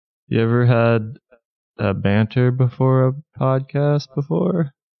You ever had banter before a podcast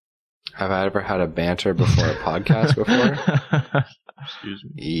before? Have I ever had a banter before a podcast before? Excuse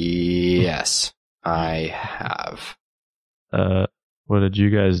me. Yes, I have. What did you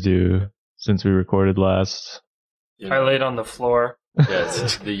guys do since we recorded last? I laid on the floor. Yeah,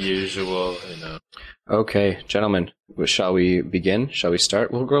 it's the usual, Okay, gentlemen, shall we begin? Shall we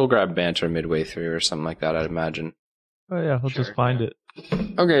start? We'll grab banter midway through or something like that, I'd imagine. Oh yeah, we'll just find it.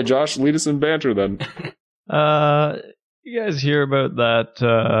 Okay, Josh, lead us in banter then. You guys hear about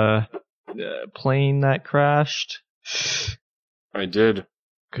that plane that crashed? I did.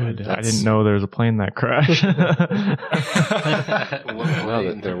 Good. I didn't know there was a plane that crashed.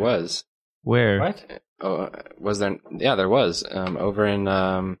 Well, there was. Where? What? Oh, was there? Yeah, there was. Over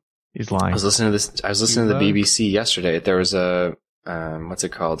in. He's lying. I was listening to the BBC yesterday. There was a what's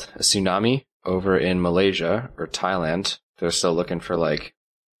it called? A tsunami over in Malaysia or Thailand. They're still looking for like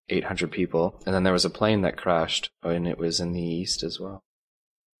 800 people, and then there was a plane that crashed, and it was in the east as well.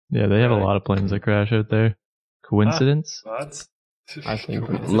 Yeah, they have a lot of planes that crash out there. Coincidence? What? I think.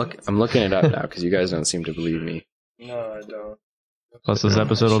 I'm looking it up now because you guys don't seem to believe me. No, I don't. Plus, this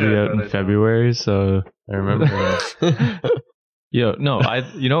episode will be out in February, so I remember. You know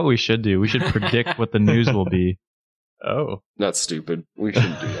what we should do? We should predict what the news will be. Oh, That's stupid. We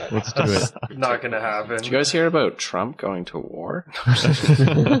shouldn't do that. let's do it. Not gonna happen. Did you guys hear about Trump going to war?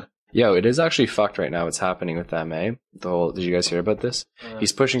 Yo, it is actually fucked right now what's happening with MA. Did you guys hear about this?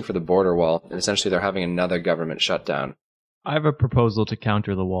 He's pushing for the border wall, and essentially they're having another government shutdown. I have a proposal to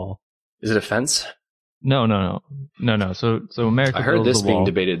counter the wall. Is it a fence? No. So America. I heard builds this a being wall.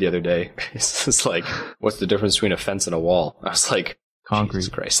 debated the other day. It's just like, what's the difference between a fence and a wall? I was like, Concrete.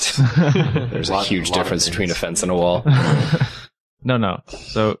 Jesus Christ. There's a huge difference between a fence and a wall. No.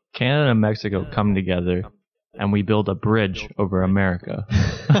 So Canada and Mexico come together, and we build a bridge over America.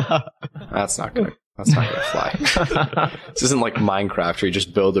 That's not gonna fly. This isn't like Minecraft where you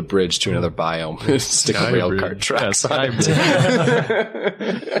just build a bridge to another biome. Stick a rail cart tracks on it.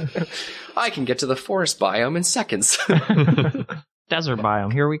 I can get to the forest biome in seconds. Desert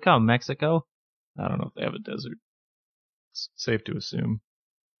biome. Here we come, Mexico. I don't know if they have a desert. It's safe to assume.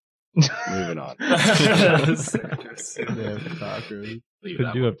 Moving on. Could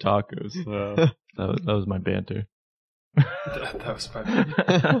do have tacos. That was my banter. that was funny.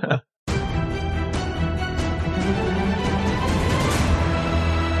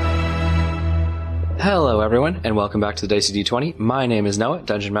 Hello everyone, and welcome back to the Dicey D20. My name is Noah,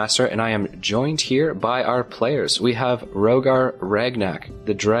 Dungeon Master, and I am joined here by our players. We have Rogar Ragnak,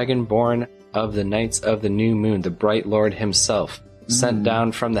 the Dragonborn of the Knights of the New Moon, the Bright Lord himself, sent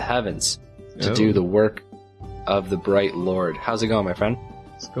down from the heavens to do the work of the Bright Lord. How's it going, my friend?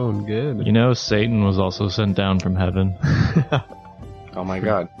 It's going good. You know, Satan was also sent down from heaven. Oh my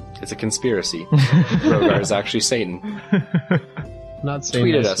god, it's a conspiracy. Rogar is actually Satan. Not saying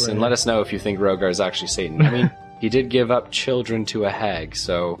Tweet at I us swear. and let us know if you think Rogar is actually Satan. I mean, he did give up children to a hag,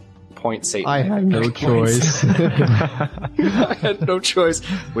 so point Satan. I had no choice. I had no choice.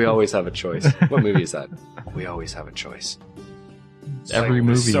 We always have a choice. What movie is that? We always have a choice. Every There's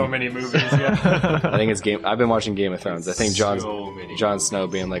movie. So many movies, yeah. I think it's I've been watching Game of Thrones. I think Jon so Snow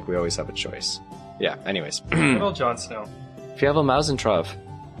being like, we always have a choice. Yeah, anyways. Good old Jon Snow. Fievel Mausentrov,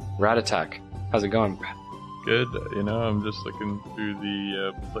 Rat Attack. How's it going? Good. I'm just looking through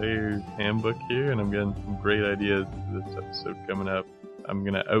the player's handbook here, and I'm getting some great ideas for this episode coming up. I'm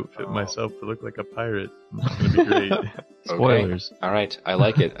going to outfit myself to look like a pirate. It's going to be great. Spoilers. All right, I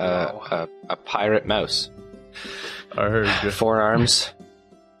like it. A pirate mouse. I heard. 4 arms,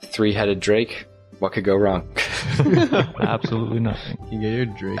 3-headed drake. What could go wrong? Absolutely nothing. You get your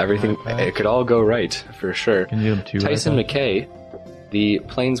drink. Everything. It could all go right, for sure. Can you give them two? Tyson right McKay, the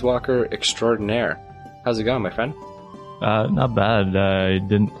Planeswalker extraordinaire. How's it going, my friend? Not bad. I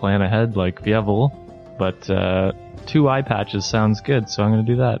didn't plan ahead like Fievel, but 2 eye patches sounds good, so I'm going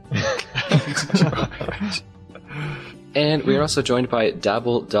to do that. And we are also joined by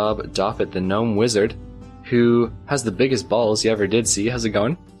Dabble Dob Doppet, the gnome wizard, who has the biggest balls you ever did see. How's it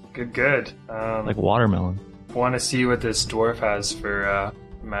going? Good. Like watermelon. Want to see what this dwarf has for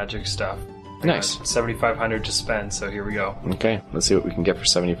magic stuff. I got Nice. 7,500 to spend, so here we go. Okay, let's see what we can get for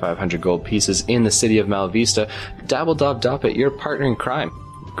 7,500 gold pieces in the city of Malvista. Dabble Dob Doppet, your partner in crime.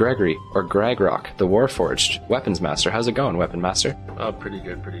 Gregory, or Gregrock, the Warforged, Weapons Master. How's it going, Weapon Master? Oh, pretty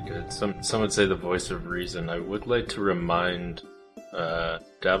good. Some would say the voice of reason. I would like to remind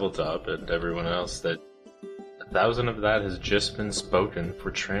Dabbletop and everyone else that 1,000 of that has just been spoken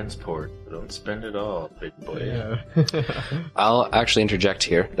for transport. Don't spend it all, big boy. Yeah. I'll actually interject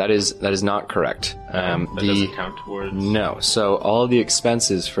here. That is not correct. That doesn't count towards. No. So all the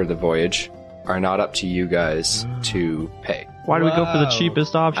expenses for the voyage are not up to you guys to pay. Why do we go for the Wow.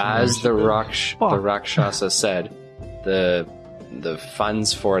 cheapest option? As the Fuck. Rakshasa said, the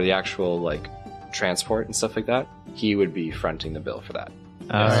funds for the actual like transport and stuff like that, he would be fronting the bill for that.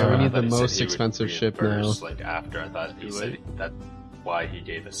 Alright, we need I thought the he said most he would expensive ship now. reimburse, Like after, I thought he said that's why he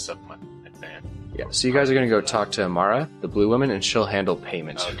gave us some money in advance. Yeah. So you guys are gonna go talk to Amara, the blue woman, and she'll handle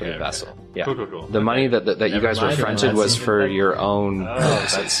payment for the Okay. vessel. Yeah. Cool. The money that you Never guys were mind. fronted was for your own Oh,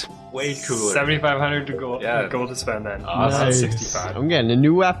 purposes. Way cooler. 7,500 to gold. Yeah. Gold to spend then. Awesome. That's Nice. 65. I'm getting a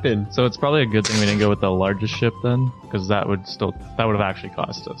new weapon. So it's probably a good thing we didn't go with the largest ship then, because that would have actually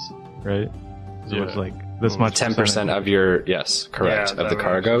cost us, right? So Yeah. it's like this much 10% of your correct Yeah, of the that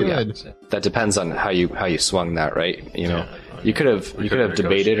cargo. would Yeah, Good. that depends on how you swung that, right? You know, you could have We could have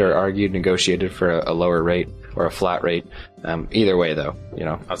debated or negotiated. argued, negotiated for a lower rate or a flat rate. Either way, though, you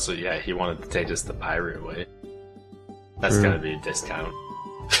know, Also, yeah, he wanted to take us the pirate way. That's True. gotta be a discount.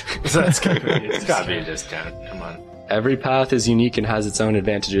 That's gonna be It's gotta be a discount. Come on. every path is unique and has its own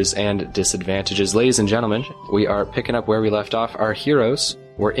advantages and disadvantages. Ladies and gentlemen, we are picking up where we left off. Our heroes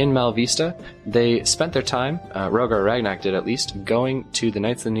were in Malvista. They spent their time, Rogar Ragnak did at least, going to the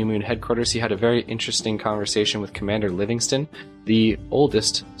Knights of the New Moon headquarters. He had a very interesting conversation with Commander Livingston, the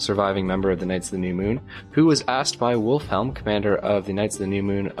oldest surviving member of the Knights of the New Moon, who was asked by Wolfhelm, commander of the Knights of the New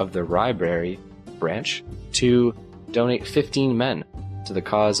Moon of the Ryberry branch, to donate 15 men to the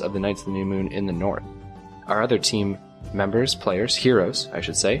cause of the Knights of the New Moon in the north. Our other team members, players, heroes, I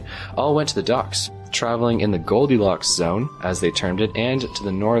should say, all went to the docks, traveling in the Goldilocks zone, as they termed it, and to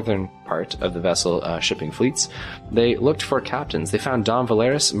the northern part of the vessel shipping fleets. They looked for captains. They found Dom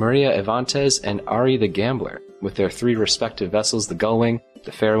Valeris, Maria Evantes, and Ari the Gambler, with their 3 respective vessels, the Gullwing,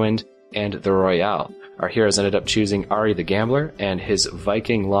 the Fairwind, and the Royale. Our heroes ended up choosing Ari the Gambler and his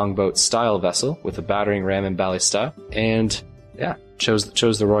Viking longboat style vessel with a battering ram and ballista, and yeah, chose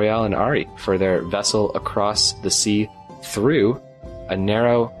the Royale and Ari for their vessel across the sea through a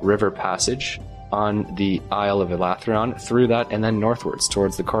narrow river passage on the Isle of Elathron, through that, and then northwards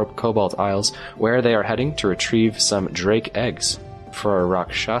towards the Cobalt Isles, where they are heading to retrieve some drake eggs for a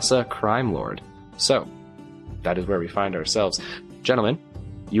Rakshasa crime lord. So, that is where we find ourselves. Gentlemen,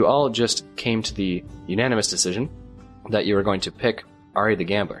 you all just came to the unanimous decision that you were going to pick Ari the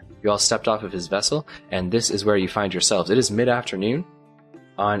Gambler. You all stepped off of his vessel, and this is where you find yourselves. It is mid-afternoon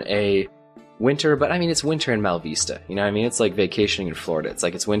on a winter, but I mean, it's winter in Malvista. You know what I mean? It's like vacationing in Florida. It's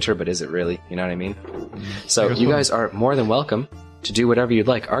like it's winter, but is it really? You know what I mean? So you guys are more than welcome to do whatever you'd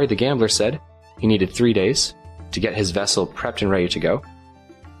like. Ari the Gambler said he needed 3 days to get his vessel prepped and ready to go.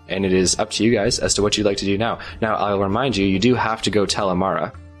 And it is up to you guys as to what you'd like to do now. Now, I'll remind you, you do have to go tell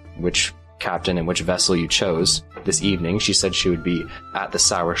Amara which captain and which vessel you chose this evening. She said she would be at the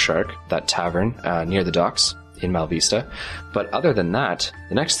Sour Shark, that tavern near the docks in Malvista. But other than that,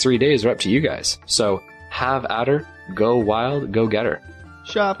 the next 3 days are up to you guys. So have at her, go wild, go get her.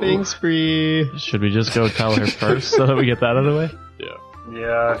 Shopping spree. Should we just go tell her first so that we get that out of the way?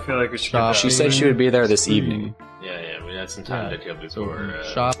 Yeah, I feel like we should get that. She said she would be there this evening. Yeah, we had some time to kill before. So,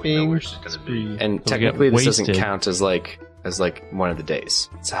 we shopping know where she's gonna be. spree. And So we technically get this doesn't wasted. count as like one of the days.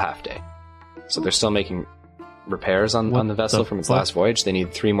 It's a half day. So they're still making repairs on the vessel the from its fuck? last voyage. They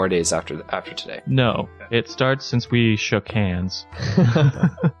need 3 more days after today. No, it starts since we shook hands.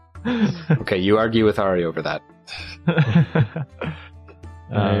 Okay, you argue with Ari over that.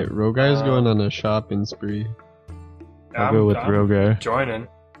 Alright, Rogar's going on a shopping spree. I'll go with Rogar. Joining.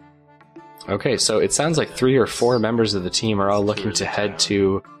 Okay, so it sounds like 3 or 4 members of the team are all looking to head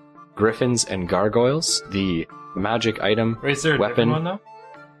to Griffins and Gargoyles, the magic item Wait, is there a weapon. different one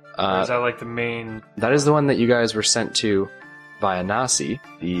though? Or Uh, is that like the main? that is the one that you guys were sent to via Nasi,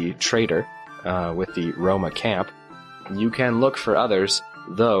 the trader, with the Roma camp. You can look for others,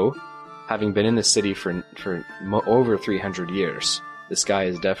 though, having been in the city for over 300 years, this guy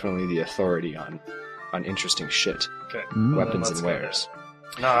is definitely the authority on interesting shit, Okay. weapons let's and go wares.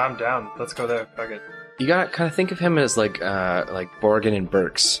 No, I'm down. Let's go there. Fuck it. You gotta kind of think of him as like Borgin and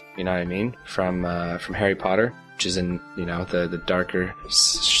Burks, you know what I mean, from Harry Potter, which is in the darker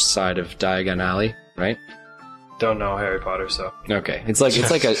side of Diagon Alley, right? Don't know Harry Potter, so Okay, it's like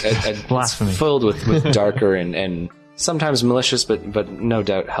a Blasphemy. it's filled with darker and sometimes malicious, but no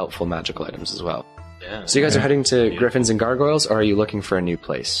doubt helpful magical items as well. Yeah. So you guys are heading to Griffins and Gargoyles, or are you looking for a new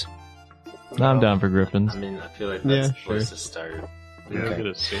place? I'm down for Griffins. I mean, I feel like Yeah, that's the place sure. to start. Yeah, Okay. get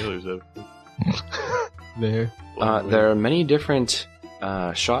a sailor's outfit. There. There are many different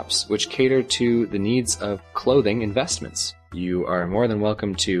shops which cater to the needs of clothing investments. You are more than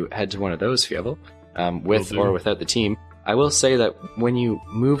welcome to head to one of those, Fievel, with or without the team. I will say that when you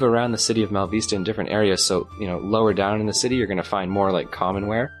move around the city of Malvista in different areas, so, lower down in the city, you're going to find more like common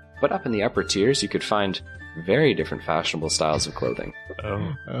wear. But up in the upper tiers, you could find very different fashionable styles of clothing.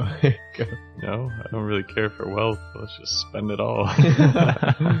 Oh, God. no, I don't really care for wealth. Let's just spend it all.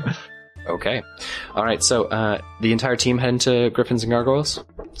 Okay. All right, so the entire team head into Griffins and Gargoyles?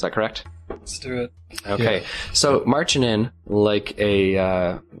 Is that correct? Let's do it. Okay. So marching in like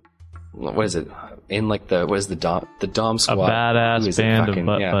a... what is it? In like the Dom A squad? Who badass is it? band Fucking- of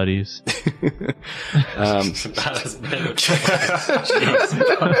butt yeah. buddies.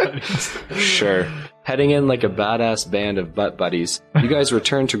 Sure. Heading in like a badass band of butt buddies, you guys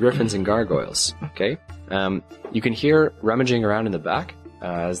return to Griffins and Gargoyles, okay? You can hear rummaging around in the back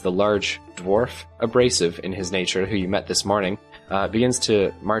as the large dwarf, abrasive in his nature, who you met this morning, begins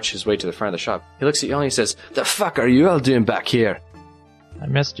to march his way to the front of the shop. He looks at you all and he says, "The fuck are you all doing back here?" I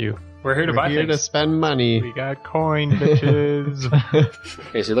missed you. We're here to We're buy here to things. spend money. We got coin, bitches.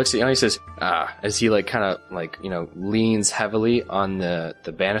 Okay, so he looks at you and he says, as he leans heavily on the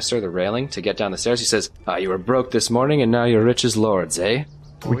banister, the railing, to get down the stairs. He says, "You were broke this morning and now you're rich as lords, eh?"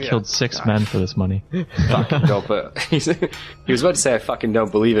 We killed 6 men for this money. Fucking don't he was about to say, "I fucking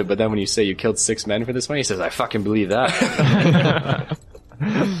don't believe it," but then when you say you killed 6 men for this money, he says, "I fucking believe that."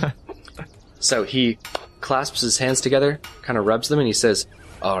 So he clasps his hands together, kind of rubs them, and he says,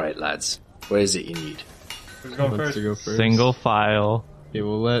 "All right, lads, what is it you need?" Who's going Who wants first? to go first? Single file. Okay,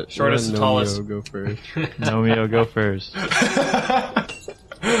 we'll let Shortest to tallest. go first. Nomeo, go first.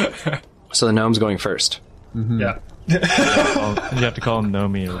 So the gnome's going first. Yeah. You have to call him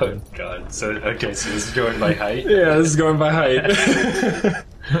Nomeo. Oh god. So this is going by height. Yeah, this is going by height.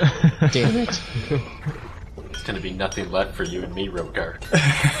 Damn it. There's gonna be nothing left for you and me, Rogar.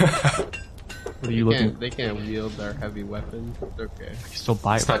 What are you looking? They can't wield our heavy weapons. It's okay. Still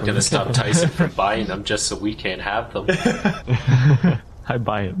buy it. It's not for gonna me. stop Tyson from buying them just so we can't have them. I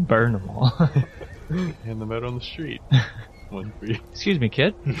buy it, burn them all. Hand them out on the street. One for you. Excuse me,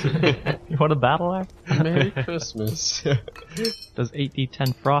 kid. You want a battle axe? Merry Christmas. Does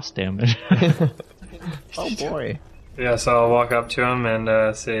 8d10 frost damage. Oh boy. Yeah, so I'll walk up to him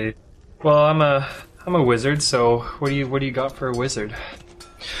and say, "Well, I'm a wizard. So what do you got for a wizard?"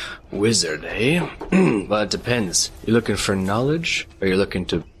 Wizard, eh? Well, it depends. You looking for knowledge, or you're looking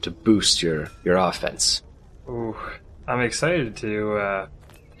to boost your offense? Ooh, I'm excited to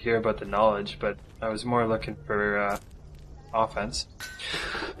hear about the knowledge, but I was more looking for offense.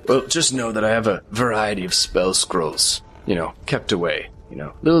 Well, just know that I have a variety of spell scrolls, kept away.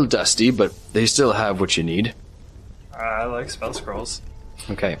 A little dusty, but they still have what you need. I like spell scrolls.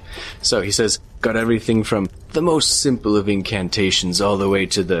 Okay, so he says, got everything from the most simple of incantations all the way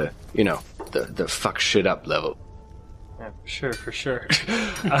to the fuck shit up level. Yeah, for sure.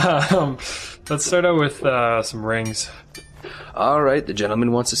 Let's start out with some rings. All right, the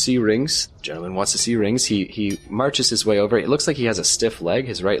gentleman wants to see rings. He marches his way over. It looks like he has a stiff leg.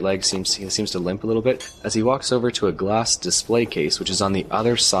 His right leg seems to limp a little bit as he walks over to a glass display case, which is on the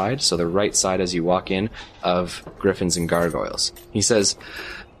other side, so the right side as you walk in, of Griffins and Gargoyles. He says,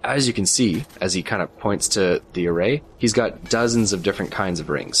 as you can see, as he kind of points to the array, he's got dozens of different kinds of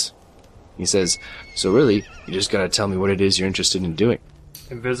rings. He says, so really, you just gotta tell me what it is you're interested in doing.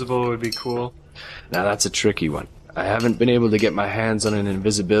 Invisible would be cool. Now that's a tricky one. I haven't been able to get my hands on an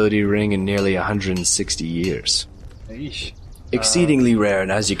invisibility ring in nearly 160 years. Yeesh. Exceedingly rare, and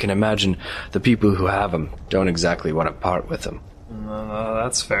as you can imagine, the people who have them don't exactly want to part with them. No,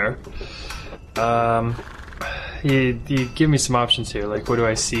 that's fair. You give me some options here. Like, what do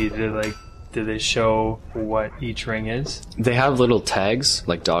I see? Do they show what each ring is? They have little tags,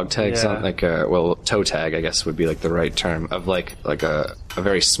 like dog tags, Yeah. on, toe tag, I guess would be like the right term, of like a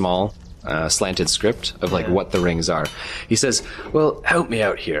very small slanted script of like Yeah. what the rings are. He says, well, help me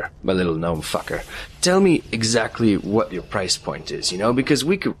out here, my little gnome fucker. Tell me exactly what your price point is, because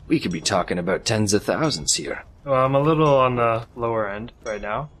we could be talking about tens of thousands here. Well, I'm a little on the lower end right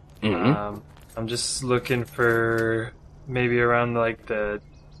now. Mhm. I'm just looking for maybe around like the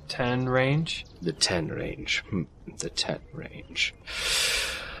 10 range. The 10 range. The 10 range.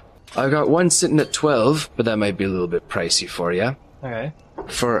 I got one sitting at 12, but that might be a little bit pricey for you. Okay.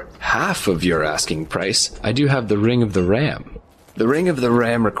 For half of your asking price, I do have the Ring of the Ram. The Ring of the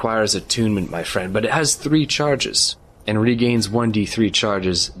Ram requires attunement, my friend, but it has 3 charges, and regains 1d3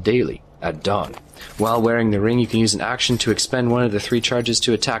 charges daily at dawn. While wearing the ring, you can use an action to expend one of the 3 charges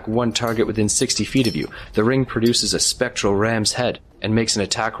to attack one target within 60 feet of you. The ring produces a spectral ram's head, and makes an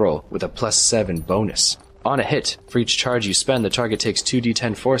attack roll with a +7 bonus. On a hit, for each charge you spend, the target takes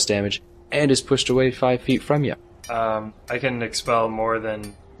 2d10 force damage and is pushed away 5 feet from you. I can expel more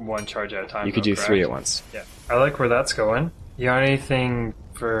than one charge at a time. You could do 3 at once. Yeah. I like where that's going. You got anything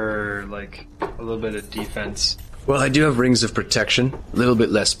for, like, a little bit of defense? Well, I do have Rings of Protection, a little bit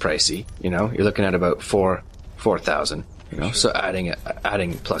less pricey. You know, you're looking at about 4,000. You know, so adding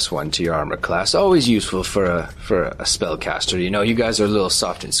 +1 to your armor class, always useful for a spellcaster. You know, you guys are a little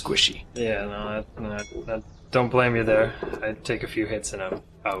soft and squishy. Yeah, no, don't blame you there. I'd take a few hits and I'm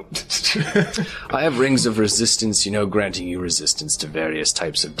out. I have Rings of Resistance, you know, granting you resistance to various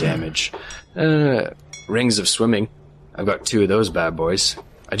types of damage. Rings of Swimming, I've got 2 of those bad boys.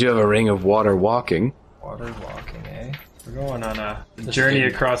 I do have a Ring of Water Walking. Water walking, eh? We're going on a journey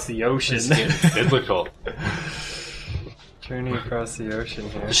across the ocean. Biblical. Journey across the ocean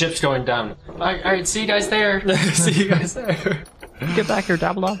here. The ship's going down. Alright, see you guys there. See you guys there. Get back here,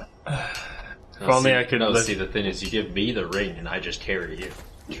 Dabble Dog. If only I could. No, see, the thing is, you give me the ring and I just carry you.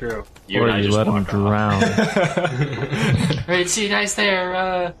 True. Or and I you just let him walk off. drown. Alright, see you guys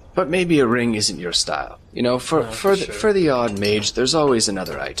there. But maybe a ring isn't your style. You know, for the odd mage, there's always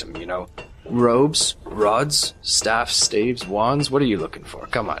another item, you know. Robes, rods, staffs, staves, wands, what are you looking for?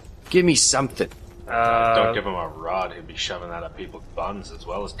 Come on, give me something. Don't give him a rod, he'd be shoving that up people's buns as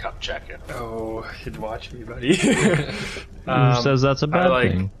well as cup checking. Oh, you'd watch me, buddy. Who says that's a bad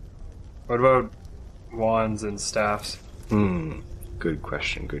thing? What about wands and staffs? Good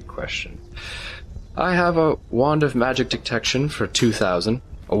question. I have a Wand of Magic Detection for 2,000,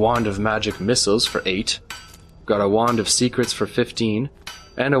 a Wand of Magic Missiles for 8, got a Wand of Secrets for 15,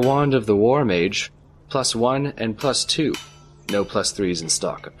 and a Wand of the War Mage, +1 and +2. No +3s in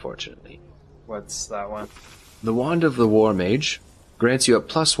stock, unfortunately. What's that one? The Wand of the War Mage grants you a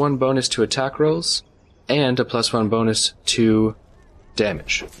 +1 bonus to attack rolls, and a +1 bonus to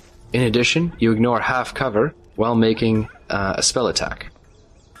damage. In addition, you ignore half cover while making a spell attack.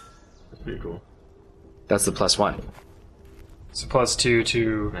 That's pretty cool. That's the +1. So +2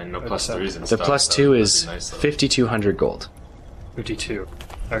 to... And no +3s in The stock. +2 is That'd be nice, though. 5,200 gold. 52.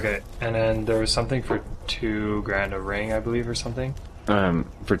 Okay, and then there was something for $2,000, a ring, I believe, or something?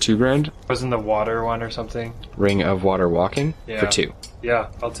 For 2 grand, Wasn't the water one or something? Ring of Water Walking Yeah. for 2. Yeah,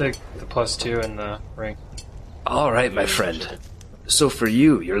 I'll take the +2 and the ring. Alright, my friend. So for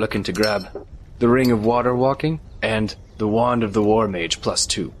you, you're looking to grab the Ring of Water Walking and the Wand of the War Mage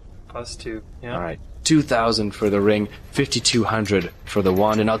 +2. +2, yeah. Alright, 2,000 for the ring, 5,200 for the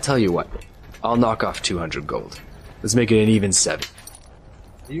wand, and I'll tell you what, I'll knock off 200 gold. Let's make it an even 7.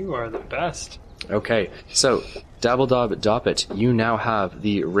 You are the best. Okay, so, Dabbledob, you now have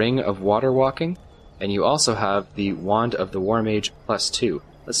the Ring of Water Walking, and you also have the Wand of the War Mage +2.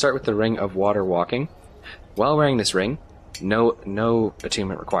 Let's start with the Ring of Water Walking. While wearing this ring, no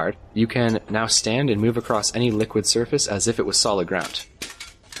attunement required, you can now stand and move across any liquid surface as if it was solid ground.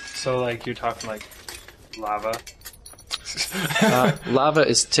 So, like, you're talking, like, lava? Lava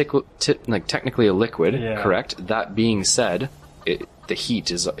is technically a liquid, Yeah. correct? That being said, the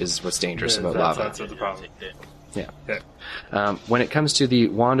heat is what's dangerous about lava. That's the problem. Yeah. Okay. When it comes to the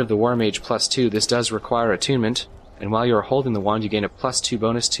Wand of the War Mage +2, this does require attunement, and while you're holding the wand, you gain a +2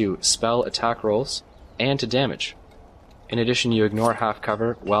 bonus to spell attack rolls and to damage. In addition, you ignore half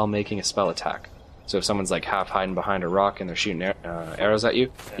cover while making a spell attack. So if someone's like half hiding behind a rock and they're shooting arrows at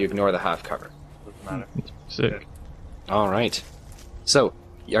you, you ignore the half cover. Doesn't matter. Sick. All right. So,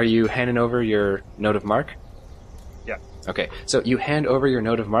 are you handing over your Note of Mark? Yeah. Okay, so you hand over your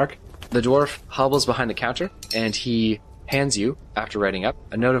Note of Mark. The dwarf hobbles behind the counter, and he hands you, after writing up,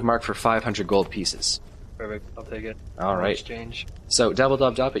 a Note of Mark for 500 gold pieces. Perfect. I'll take it. All right. Exchange. So,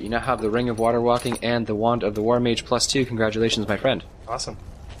 Dabbledob, you now have the Ring of Water Walking and the Wand of the War Mage +2. Congratulations, my friend. Awesome.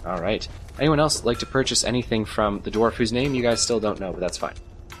 All right. Anyone else like to purchase anything from the dwarf whose name you guys still don't know, but that's fine.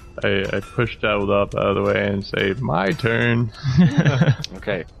 I push Dabbledob out of the way and say, my turn.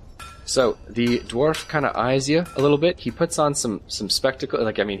 Okay. So the dwarf kind of eyes you a little bit. He puts on some spectacle.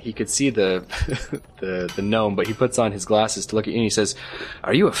 Like, I mean, he could see the the gnome, but he puts on his glasses to look at you and he says,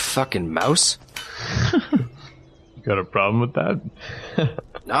 "Are you a fucking mouse?" You got a problem with that?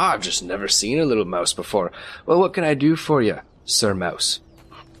 "No, I've just never seen a little mouse before." "Well, what can I do for you, Sir Mouse?"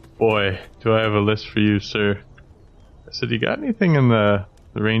 Boy, do I have a list for you, sir. I said, you got anything in the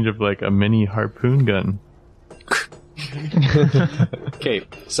range of like a mini harpoon gun? Okay,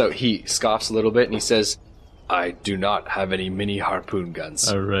 so he scoffs a little bit and he says, "I do not have any mini harpoon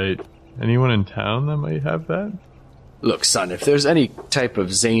guns." Alright. Anyone in town that might have that? "Look, son, if there's any type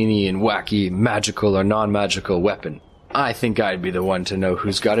of zany and wacky magical or non-magical weapon, I think I'd be the one to know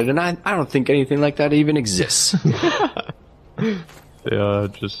who's got it, and I don't think anything like that even exists." They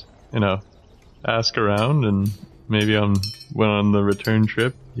just, ask around, and maybe when on the return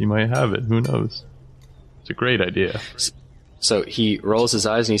trip, he might have it. Who knows? It's a great idea. So he rolls his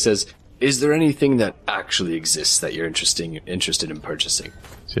eyes and he says, "Is there anything that actually exists that you're interested in purchasing?"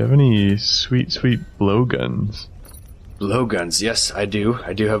 Do you have any sweet blowguns? Blowguns, yes, I do.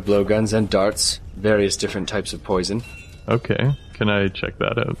 I do have blowguns and darts, various different types of poison. Okay, can I check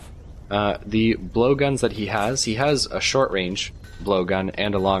that out? The blowguns that he has a short range blowgun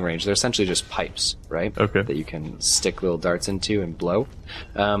and a long range. They're essentially just pipes, right? Okay. That you can stick little darts into and blow.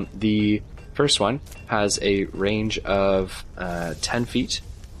 The first one has a range of 10 feet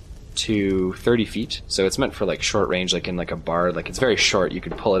to 30 feet. So it's meant for like short range, like in like a bar. Like it's very short. You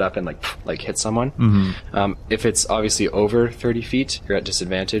could pull it up and like hit someone. Mm-hmm. If it's obviously over 30 feet, you're at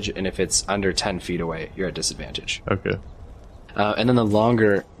disadvantage. And if it's under 10 feet away, you're at disadvantage. Okay. And then the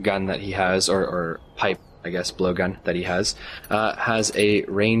longer gun that he has, or pipe, I guess, blowgun that he has a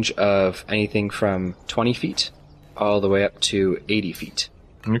range of anything from 20 feet all the way up to 80 feet.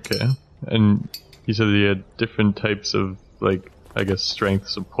 Okay. And you said he had different types of, like, I guess,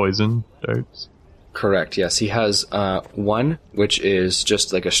 strengths of poison darts? Correct, yes. He has one, which is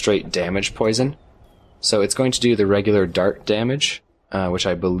just like a straight damage poison. So it's going to do the regular dart damage, which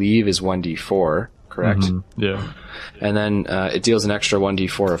I believe is 1d4, correct? Mm-hmm. Yeah. And then it deals an extra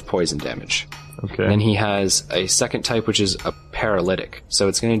 1d4 of poison damage. Okay. And then he has a second type, which is a paralytic. So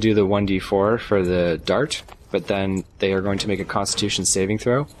it's going to do the 1d4 for the dart, but then they are going to make a Constitution saving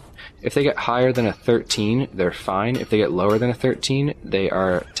throw. If they get higher than a 13, they're fine. If they get lower than a 13, they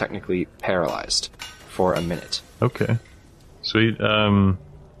are technically paralyzed for a minute. Okay. Sweet.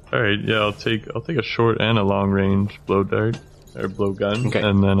 Alright, yeah, I'll take a short and a long range blow dart, or blow gun. Okay.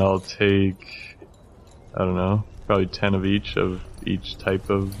 And then I'll take, I don't know, probably 10 of each type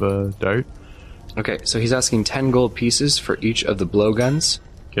of dart. Okay, so he's asking 10 gold pieces for each of the blowguns.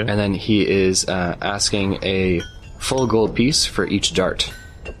 Okay. And then he is asking a full gold piece for each dart.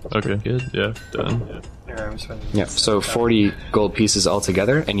 Okay, good. Yeah, done. Here, I'm spending Yeah, so 40 gold pieces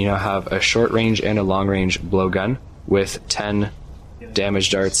altogether, and you now have a short range and a long range blowgun with 10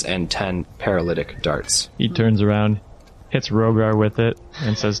 damage darts and 10 paralytic darts. He turns around, hits Rogar with it,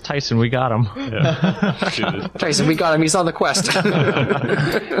 and says, "Tyson, we got him." Yeah. Shoot Tyson, we got him. He's on the quest.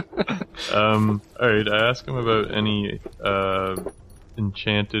 it. Alright, I asked him about any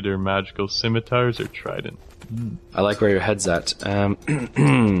enchanted or magical scimitars or trident. I like where your head's at.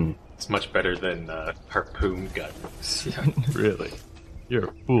 It's much better than harpoon gun. Really? You're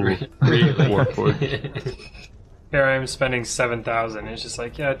a fool. Really? Warforged. Here I am spending 7,000. It's just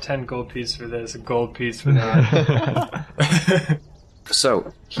like, yeah, 10 gold piece for this, a gold piece for that.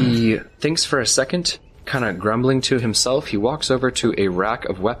 So, he thinks for a second, kind of grumbling to himself. He walks over to a rack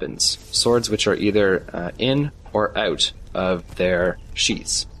of weapons, swords which are either in or out of their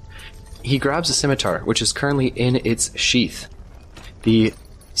sheaths. He grabs a scimitar, which is currently in its sheath. The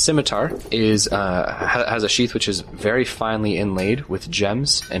scimitar has a sheath which is very finely inlaid with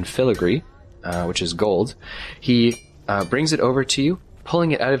gems and filigree, which is gold. He brings it over to you,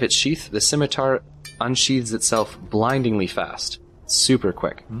 pulling it out of its sheath. The scimitar unsheathes itself blindingly fast, super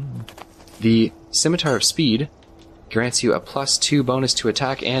quick. The Scimitar of Speed grants you a +2 bonus to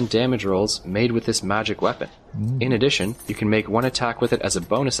attack and damage rolls made with this magic weapon. In addition, you can make one attack with it as a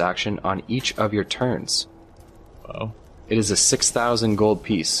bonus action on each of your turns. Wow. It is a 6,000 gold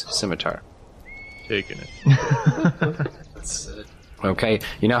piece scimitar. Taking it. Okay,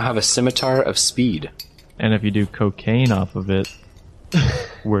 you now have a Scimitar of Speed. And if you do cocaine off of it,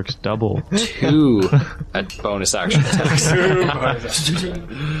 works double. 2 at bonus action attacks.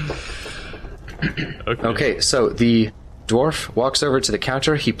 Okay, so the dwarf walks over to the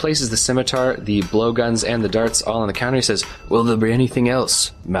counter. He places the scimitar, the blowguns, and the darts all on the counter. He says, "Will there be anything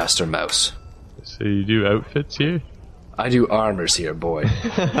else, Master Mouse?" So you do outfits here? I do armors here, boy.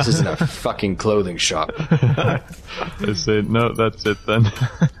 This isn't a fucking clothing shop. I say, no, that's it then.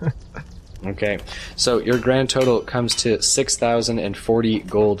 Okay, so your grand total comes to 6,040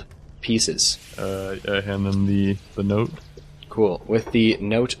 gold pieces. I hand them the note. Cool. With the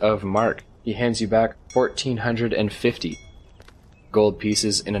note of mark, he hands you back 1,450 gold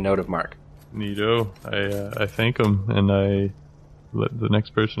pieces in a note of mark. Neato. I thank him, and I let the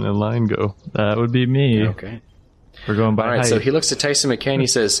next person in line go. That would be me. Okay. We're going by All right, height. so he looks at Tyson McCann. He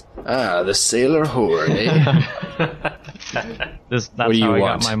says, "The sailor whore, eh? That's What do you how I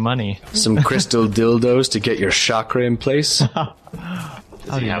want? got my money. Some crystal dildos to get your chakra in place?" How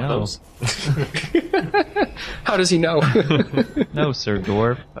do you have know? those? How does he know? No, Sir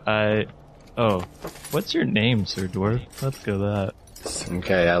Dwarf. Oh, what's your name, Sir Dwarf? Let's go that.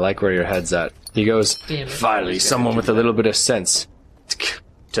 Okay, I like where your head's at. He goes, "Finally, someone with a little bit of sense.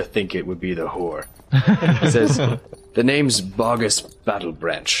 to think it would be the whore. He says, the name's Bogus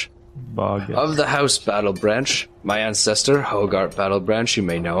Battlebranch. Bogus. Of the House Battlebranch, my ancestor, Hogart Battlebranch, you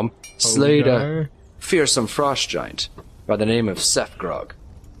may know him, slayed a Hogar? fearsome frost giant by the name of Sefgrog,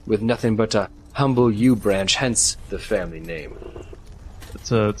 with nothing but a humble yew branch, hence the family name.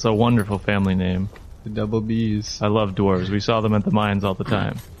 It's a wonderful family name. The double B's. I love dwarves. We saw them at the mines all the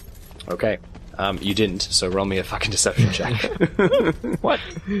time. Okay, you didn't, so roll me a fucking deception check. What?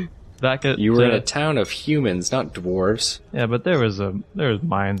 Back at You were in a town of humans, not dwarves. yeah, but there was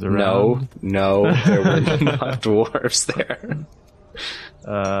mines around. No, there were not dwarves there.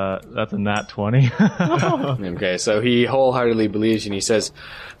 That's a nat 20. Okay, so he wholeheartedly believes you, and he says,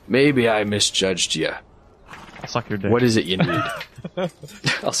 maybe I misjudged you. I'll suck your dick. What is it you need?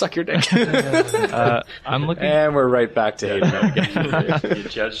 I'll suck your dick. I'm looking. And we're right back to hating it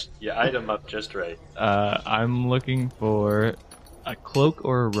again. You item up just right. I'm looking for a cloak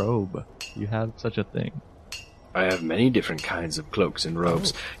or a robe. You have such a thing. I have many different kinds of cloaks and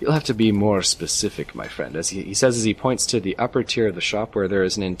robes. You'll have to be more specific, my friend. As he says as he points to the upper tier of the shop where there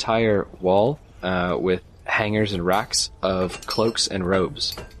is an entire wall with hangers and racks of cloaks and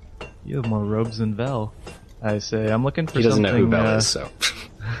robes. You have more robes than Vel. I say I'm looking for He doesn't something. know who Belle is, so.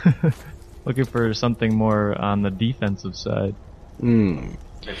 Looking for something more on the defensive side. Hmm.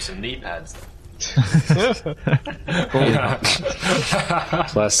 Maybe some knee pads.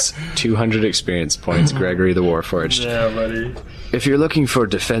 Plus 200 experience points, Gregory the Warforged. Yeah, buddy. If you're looking for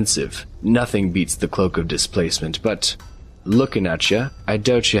defensive, nothing beats the Cloak of Displacement, but looking at you, I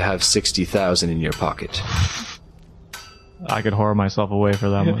doubt you have 60,000 in your pocket. I could whore myself away for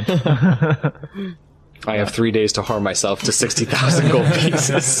that much. I have 3 days to whore myself to 60,000 gold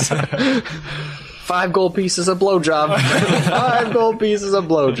pieces. 5 gold pieces a blowjob. 5 gold pieces a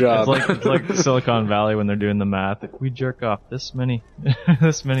blowjob. It's like Silicon Valley when they're doing the math. If we jerk off this many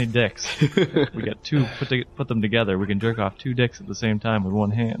dicks, we get two. Put them together. We can jerk off 2 dicks at the same time with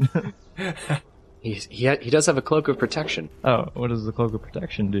one hand. He does have a Cloak of Protection. Oh, what does the Cloak of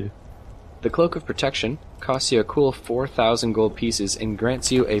Protection do? The Cloak of Protection costs you a cool 4,000 gold pieces and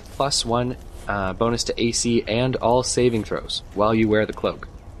grants you a +1 bonus to AC and all saving throws while you wear the cloak.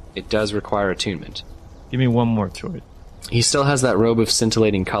 It does require attunement. Give me one more choice. He still has that robe of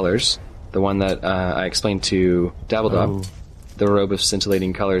scintillating colors, the one that I explained to Dabbledob. Oh. The robe of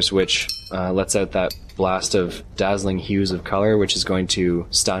scintillating colors, which lets out that blast of dazzling hues of color, which is going to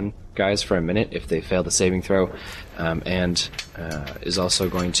stun guys for a minute if they fail the saving throw, and is also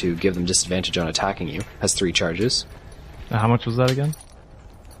going to give them disadvantage on attacking you. Has 3 charges. How much was that again?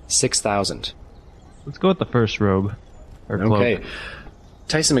 6,000. Let's go with the first robe. Or cloak. Okay.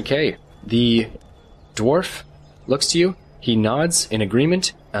 Tyson McKay, the dwarf, looks to you. He nods in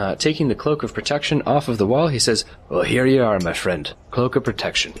agreement, taking the Cloak of Protection off of the wall. He says, well, here you are, my friend. Cloak of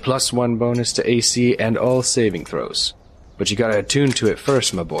Protection. +1 bonus to AC and all saving throws. But you gotta attune to it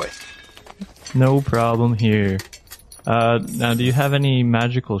first, my boy. No problem here. Now, do you have any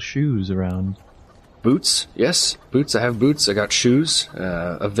magical shoes around? Boots, yes. Boots, I have boots. I got shoes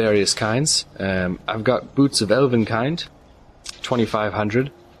of various kinds. I've got boots of elven kind,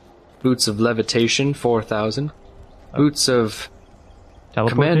 2,500. Boots of levitation, 4,000. Boots of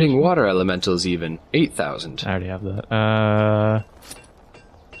commanding water elementals, even, 8,000. I already have that.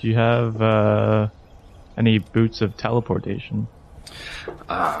 Do you have any boots of teleportation?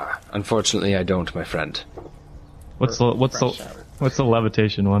 Unfortunately, I don't, my friend. What's the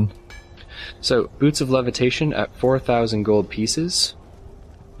levitation one? So, boots of levitation at 4,000 gold pieces.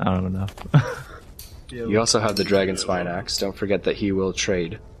 I don't know. You also have the dragon spine axe. Don't forget that he will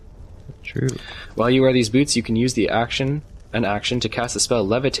trade. True. While you wear these boots, you can use an action to cast the spell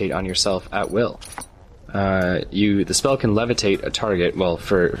Levitate on yourself at will. The spell can levitate a target. Well,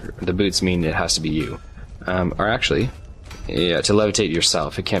 for the boots mean it has to be you. Or actually, yeah, to levitate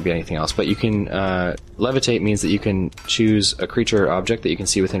yourself. It can't be anything else. But you can levitate means that you can choose a creature or object that you can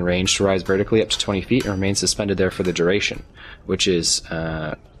see within range to rise vertically up to 20 feet and remain suspended there for the duration, which is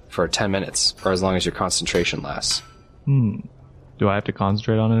for 10 minutes, or as long as your concentration lasts. Do I have to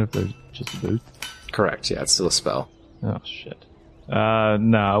concentrate on it if there's just a boot? Correct. Yeah, it's still a spell. Oh shit.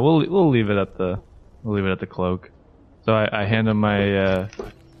 No, we'll leave it at the cloak. So I hand him my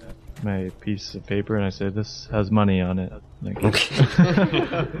my piece of paper and I say, "This has money on it."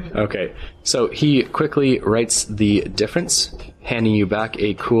 Okay. So he quickly writes the difference, handing you back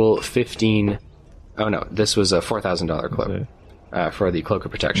a cool 15. Oh no, this was a $4,000 cloak for the Cloak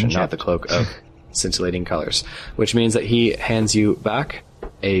of Protection, not the Cloak of Scintillating Colors, which means that he hands you back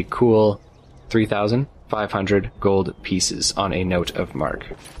a cool 3,500 gold pieces on a note of mark.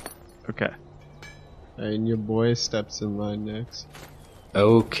 Okay. And your boy steps in line next.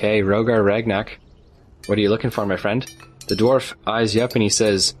 Okay, Rogar Ragnak. What are you looking for, my friend? The dwarf eyes you up and he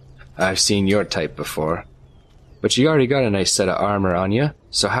says, I've seen your type before. But you already got a nice set of armor on you,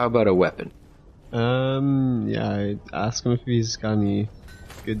 so how about a weapon? Yeah, I asked him if he's got any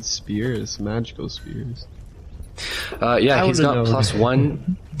good spears, magical spears. Yeah, I he's would've got known.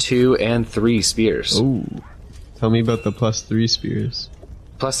 +1, 2, and 3 spears. Oh, tell me about the +3 spears.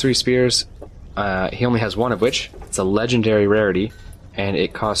 +3 spears, he only has one of which. It's a legendary rarity, and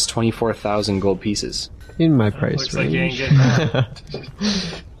it costs 24,000 gold pieces. In my price Looks like you ain't range. getting that.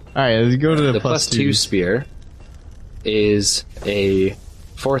 Alright, let's go to the The +2 +2 spear is a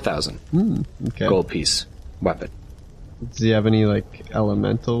 4,000 Okay. gold piece weapon. Does he have any like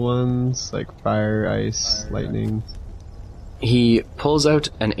elemental ones, like fire, ice, lightning? He pulls out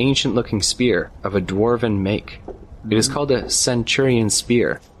an ancient-looking spear of a dwarven make. It is called a Centurion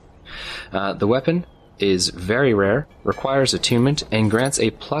Spear. The weapon is very rare, requires attunement, and grants a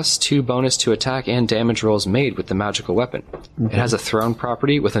 +2 bonus to attack and damage rolls made with the magical weapon. It has a thrown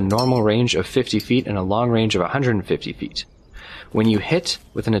property with a normal range of 50 feet and a long range of 150 feet. When you hit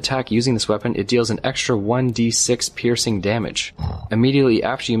with an attack using this weapon, it deals an extra 1d6 piercing damage. Immediately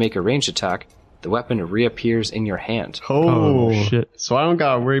after you make a ranged attack, the weapon reappears in your hand. Oh, shit. So I don't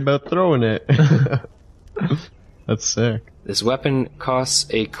gotta worry about throwing it. That's sick. This weapon costs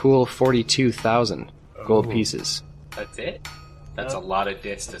a cool 42,000 gold pieces. That's it? That's a lot of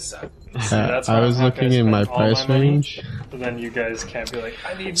dits to suck. That's I why was I'm not looking gonna in my spend all price money, range. But then you guys can't be like,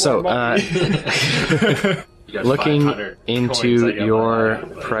 I need So, more money. You got looking 500 into coins, I got your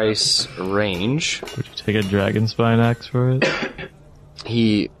mine. price range, Would you take a dragon spine axe for it?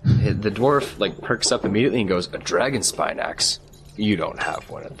 the dwarf like perks up immediately and goes, "A dragon spine axe? You don't have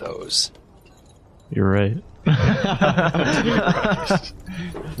one of those." You're right.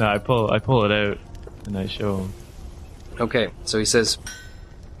 No, I pull it out and I show him. Okay, so he says,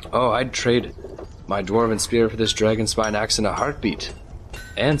 "Oh, I'd trade my dwarven spear for this dragon spine axe in a heartbeat,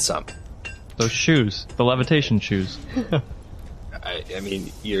 and some." Those shoes, the levitation shoes. I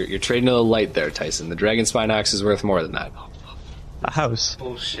mean, you're trading a little light there, Tyson. The dragon spine axe is worth more than that. A house.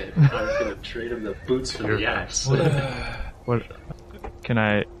 Bullshit. I'm gonna trade him the boots for the axe. What? Can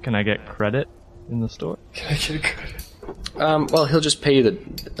I get credit in the store? Well, he'll just pay you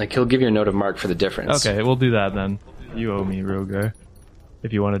he'll give you a note of mark for the difference. Okay, we'll do that then. You owe me, Rogar.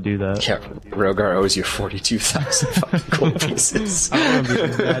 If you want to do that. Yeah, Rogar owes you 42,000 fucking gold pieces.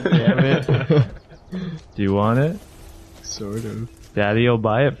 God damn it. Do you want it? Sort of. Daddy'll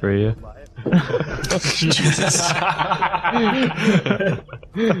buy it for you.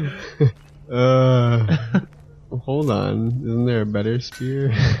 Hold on. Isn't there a better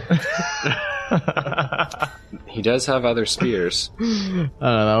spear? He does have other spears. I don't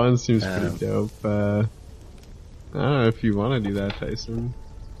know, that one seems pretty dope. I don't know if you want to do that, Tyson.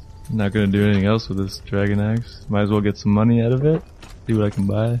 I'm not gonna do anything else with this dragon axe. Might as well get some money out of it. See what I can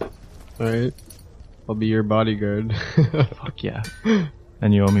buy. Alright. I'll be your bodyguard. Fuck yeah.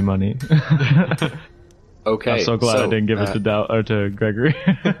 And you owe me money. Okay. I'm so glad I didn't give it to Gregory.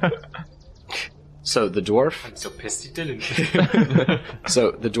 So the dwarf. I'm so pissed he didn't.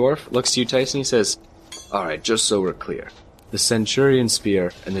 So the dwarf looks to you, Tyson. He says, "All right, just so we're clear, the Centurion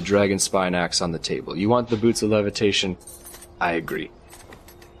Spear and the Dragon Spine Axe on the table. You want the Boots of Levitation? I agree.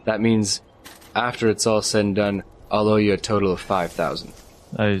 That means, after it's all said and done, I'll owe you a total of 5,000.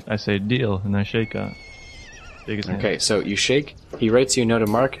 I say deal, and I shake on it. Biggest hand. Okay, so you shake. He writes you a note of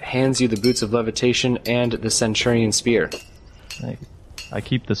mark, hands you the Boots of Levitation and the Centurion Spear, I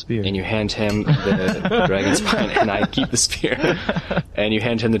keep the spear. and you hand him the Dragon Spine, and I keep the spear, and you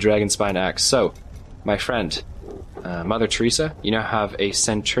hand him the Dragon Spine Axe. So, my friend, Mother Teresa, you now have a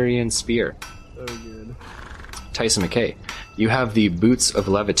Centurion Spear. Oh, good. Tyson McKay, you have the Boots of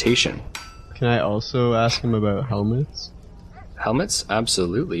Levitation. Can I also ask him about helmets? Helmets?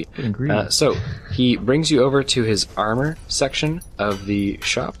 Absolutely. Getting greedy. So, he brings you over to his armor section of the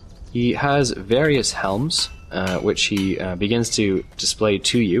shop. He has various helms, which he begins to display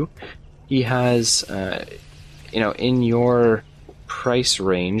to you. He has, in your price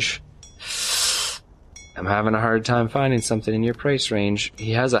range, I'm having a hard time finding something in your price range.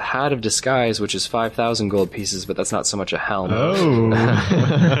 He has a hat of disguise, which is 5,000 gold pieces, but that's not so much a helm. Oh.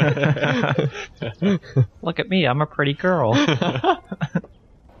 Look at me, I'm a pretty girl.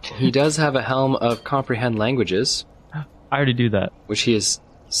 He does have a helm of comprehend languages, I already do that. which he is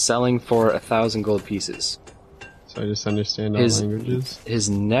selling for 1,000 gold pieces. So I just understand all His- languages? His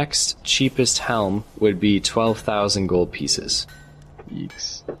next cheapest helm would be 12,000 gold pieces.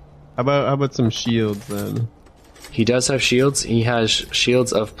 Yeeks. How about some shields then? He does have shields. He has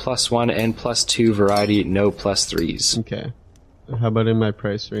shields of +1 and +2 variety, no +3s. Okay. How about in my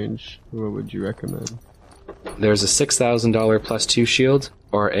price range? What would you recommend? There's a $6,000 +2 shield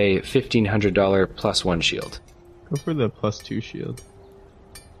or a $1,500 +1 shield. Go for the +2 shield.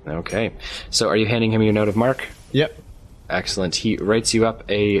 Okay. So are you handing him your note of mark? Yep. Excellent. He writes you up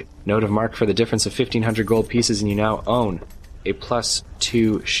a note of mark for the difference of 1,500 gold pieces, and you now own a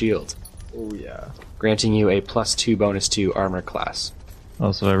 +2 shield, Oh yeah. granting you a +2 bonus to armor class.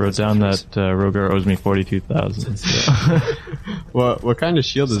 Also, I wrote down that Rogar owes me 42,000. So. What kind of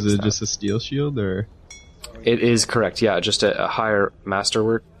shield is it? Just a steel shield or? It is correct, yeah, just a higher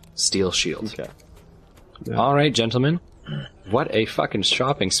masterwork steel shield. Okay. Yeah. All right, gentlemen. What a fucking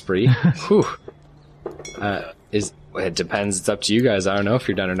shopping spree. Whew. It depends. It's up to you guys. I don't know if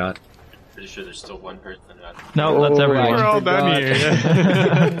you're done or not. Pretty sure there's still one person left. No, that's Oh, everyone. I We're all done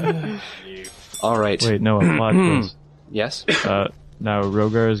forgot. here. You- All right. Wait, no, a plot twist. Yes? Now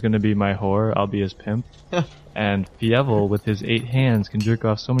Rogar is going to be my whore. I'll be his pimp. And Fievel, with his 8 hands, can jerk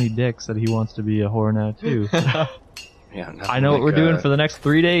off so many dicks that he wants to be a whore now too. Yeah. nothing I know what like, we're doing for the next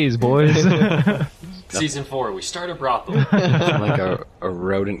 3 days, boys. Season 4, we start a brothel. like a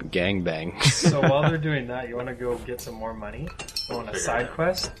rodent gangbang. So while they're doing that, you want to go get some more money on a side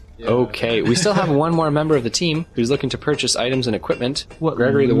quest? Okay, we still have one more member of the team who's looking to purchase items and equipment. What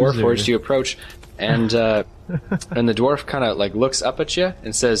Gregory the loser. Warforged, you approach, and and the dwarf kind of like looks up at you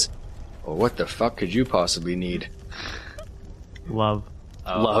and says, well, "What the fuck could you possibly need?" Love.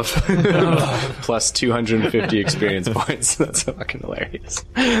 Love plus 250 experience points. That's fucking hilarious.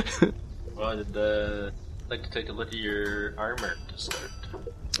 Well, I'd like to take a look at your armor to start.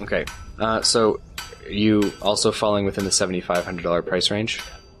 Okay, so you also falling within the $7,500 price range?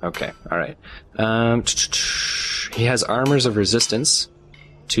 Okay, alright. He has armors of resistance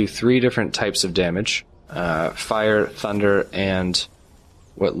to 3 different types of damage. Fire, thunder, and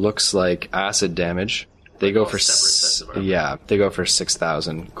what looks like acid damage. They go all for separate sets of armor. they go for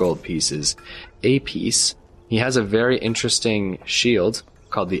 6,000 gold pieces a piece. He has a very interesting shield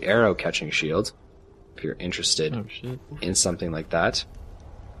called the Arrow Catching Shield. If you're interested Oh shit. in something like that.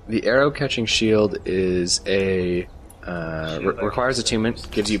 The Arrow Catching Shield is a requires attunement,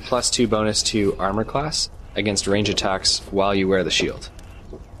 gives you +2 bonus to armor class against range attacks while you wear the shield.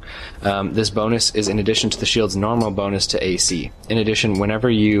 This bonus is in addition to the shield's normal bonus to AC. In addition, whenever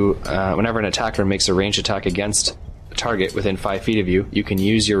an attacker makes a ranged attack against a target within 5 feet of you, you can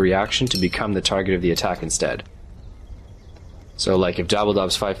use your reaction to become the target of the attack instead. So, like, if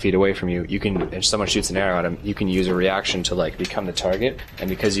Dabbledob's 5 feet away from you, and someone shoots an arrow at him, you can use a reaction to, like, become the target, and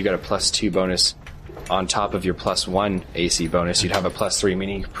because you got a +2 bonus on top of your +1 AC bonus, you'd have a +3,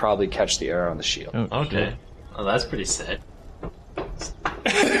 meaning you could probably catch the arrow on the shield. Oh, Okay. Well, that's pretty sick.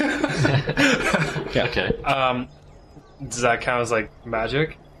 Yeah. Okay. Does that count as like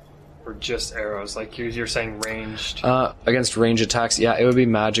magic? Or just arrows? Like you're saying ranged? Against range attacks, yeah, it would be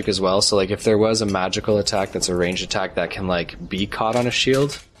magic as well. So, like, if there was a magical attack that's a ranged attack that can, like, be caught on a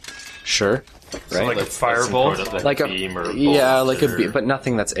shield, sure, right? like a That's some firebolt? sort of, like a beam or a yeah, bolt like a or- beam, but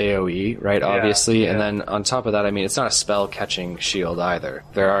nothing that's AOE, right? Obviously, and yeah. then on top of that, I mean, it's not a spell catching shield either.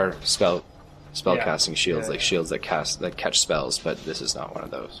 There are spell casting shields, Yeah. like shields that catch spells, but this is not one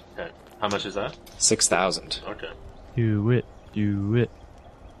of those. Okay. How much is that? 6,000. Okay. Do it.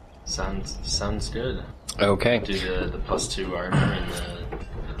 Sounds good. Okay. Do the +2 armor and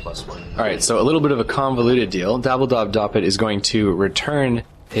the +1. All right, so a little bit of a convoluted deal. Dabbledob Doppet is going to return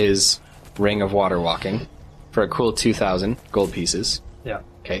his Ring of Water Walking for a cool 2,000 gold pieces. Yeah.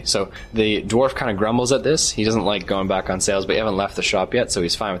 Okay, so the dwarf kind of grumbles at this. He doesn't like going back on sales, but he haven't left the shop yet, so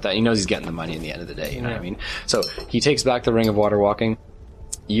he's fine with that. He knows he's getting the money in the end of the day, you know what I mean? So he takes back the Ring of Water Walking.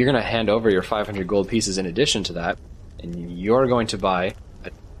 You're going to hand over your 500 gold pieces in addition to that, and you're going to buy a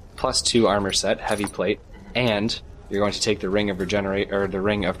 +2 armor set, heavy plate, and you're going to take the Ring of the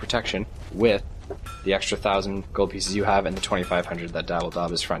Ring of Protection with the extra 1,000 gold pieces you have and the 2,500 that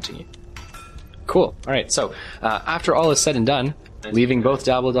Dabbledob is fronting you. Cool. All right. So after all is said and done, leaving both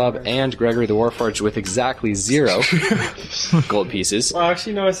Dabbledob and Gregory the Warforged with exactly 0 gold pieces, Well,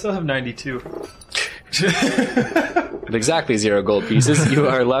 actually, no, I still have 92. with exactly 0 gold pieces, you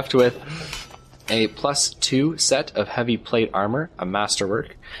are left with a +2 set of heavy plate armor, a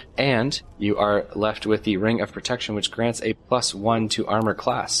masterwork, and you are left with the Ring of Protection, which grants a +1 to armor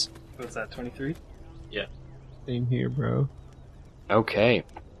class. What's that, 23? Same here, bro. Okay.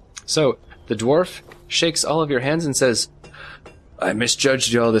 So, the dwarf shakes all of your hands and says, I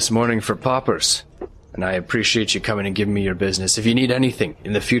misjudged y'all this morning for paupers, and I appreciate you coming and giving me your business. If you need anything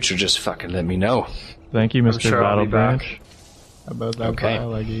in the future, just fucking let me know. Thank you, Mr. sure I'll Battle be back. Branch. How about that Okay.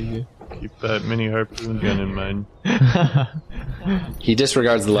 vial I gave you? Keep that mini harpoon gun in mind. He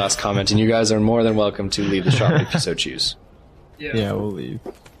disregards the last comment, and you guys are more than welcome to leave the shop if you so choose. Yeah, we'll leave.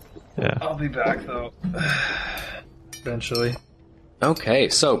 Yeah. I'll be back though. Eventually. Okay,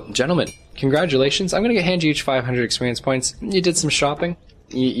 so gentlemen, congratulations. I'm going to hand you each 500 experience points. You did some shopping.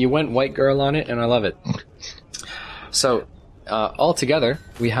 You went white girl on it, and I love it. So, all together,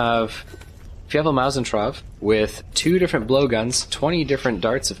 we have Fievel Mausentrov with 2 different blowguns, 20 different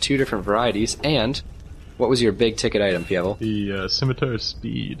darts of 2 different varieties, and what was your big ticket item, Fievel? The Scimitar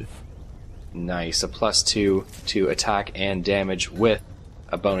Speed. Nice, a +2 to attack and damage with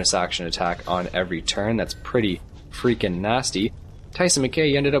a bonus action attack on every turn. That's pretty freaking nasty. Tyson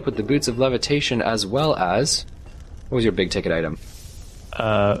McKay, you ended up with the Boots of Levitation as well as... What was your big ticket item?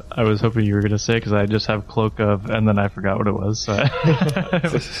 I was hoping you were going to say, because I just have Cloak of, and then I forgot what it was. So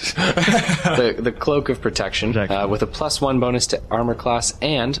the Cloak of Protection, with a +1 bonus to armor class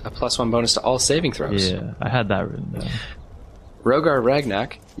and a +1 bonus to all saving throws. Yeah, I had that written down. Rogar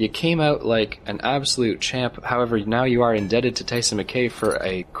Ragnak, you came out like an absolute champ. However, now you are indebted to Tyson McKay for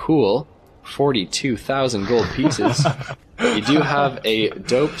a cool 42,000 gold pieces. You do have a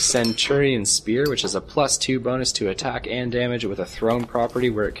dope Centurion Spear, which is a +2 bonus to attack and damage with a thrown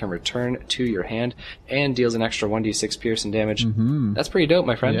property where it can return to your hand and deals an extra 1d6 piercing damage. Mm-hmm. That's pretty dope,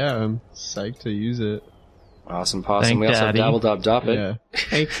 my friend. Yeah, I'm psyched to use it. Awesome possum. Thank We also Daddy. have Dabble Dob It.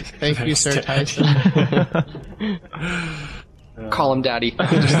 Yeah. Thank you, Sir Tyson. Call him Daddy.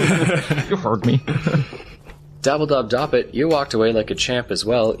 You heard me. Dabble Dob It, you walked away like a champ as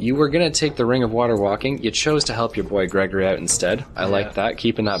well. You were going to take the Ring of Water Walking. You chose to help your boy Gregory out instead. I like that,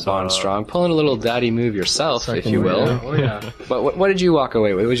 keeping that bond strong. Pulling a little daddy move yourself, if you will. Oh yeah. But what did you walk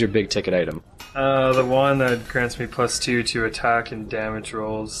away with? What was your big ticket item? The one that grants me +2 to attack and damage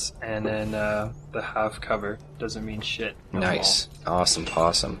rolls, and then the half cover doesn't mean shit. Nice. Awesome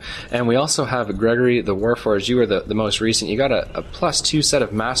possum. And we also have Gregory the Warforged. You were the most recent. You got a +2 set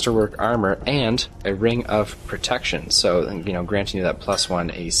of Masterwork armor and a Ring of Protection. So, granting you that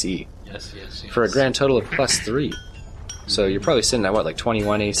 +1 AC. Yes. For a grand total of +3. So you're probably sitting at,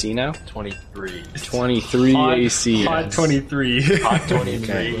 21 AC now? 23. 23 AC. Hot 23. Hot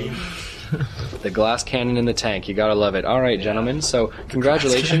 23. The glass cannon in the tank. You gotta love it. All right, gentlemen. So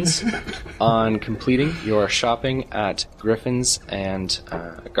congratulations on completing your shopping at Griffins and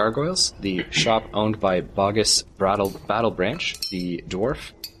Gargoyles, the shop owned by Bogus Battle Branch, the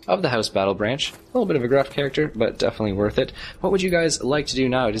dwarf of the House Battle Branch. A little bit of a gruff character, but definitely worth it. What would you guys like to do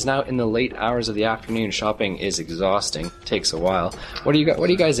now? It is now in the late hours of the afternoon. Shopping is exhausting. Takes a while. What are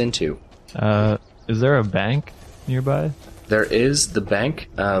you guys into? Is there a bank nearby? There is the Bank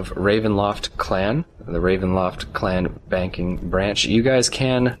of Ravenloft Clan, the Ravenloft Clan banking branch. You guys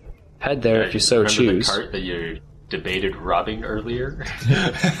can head there if you so Remember choose. the cart that you debated robbing earlier?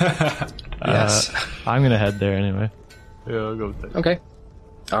 Yes. I'm going to head there anyway. Yeah, I'll go with that. Okay.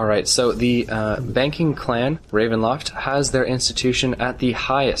 All right. So the banking clan Ravenloft has their institution at the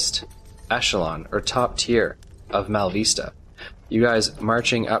highest echelon or top tier of Malvista. You guys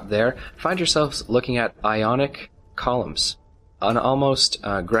marching up there find yourselves looking at Ionic columns, an almost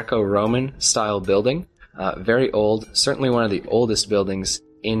Greco-Roman style building, very old, certainly one of the oldest buildings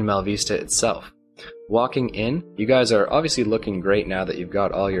in Malvista itself. Walking in, you guys are obviously looking great now that you've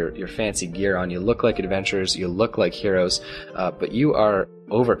got all your fancy gear on. You look like adventurers, you look like heroes, but you are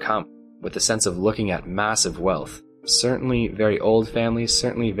overcome with the sense of looking at massive wealth. Certainly very old families,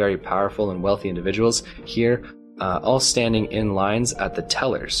 certainly very powerful and wealthy individuals here, all standing in lines at the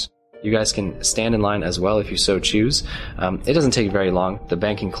tellers. You guys can stand in line as well if you so choose. It doesn't take very long. The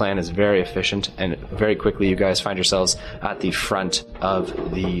banking clan is very efficient, and very quickly you guys find yourselves at the front of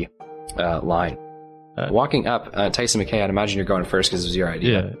the line. Walking up, Tyson McKay, I'd imagine you're going first because it was your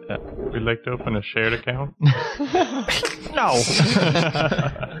idea. Yeah. We'd like to open a shared account. No!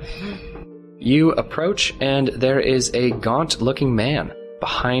 You approach, and there is a gaunt-looking man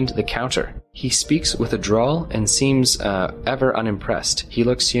behind the counter. He speaks with a drawl and seems ever unimpressed. He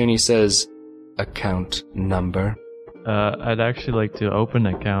looks to you and he says, "Account number." I'd actually like to open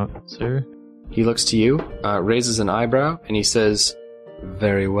an account, sir. He looks to you, raises an eyebrow, and he says,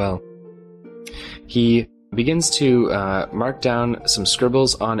 "Very well." He begins to mark down some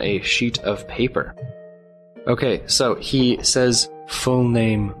scribbles on a sheet of paper. Okay, so he says, "Full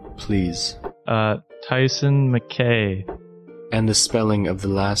name, please." Tyson McKay. And the spelling of the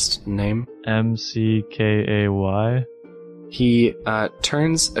last name? McKay. He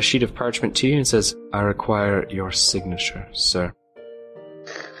turns a sheet of parchment to you and says, "I require your signature, sir."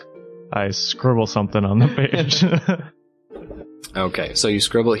 I scribble something on the page. Okay, so you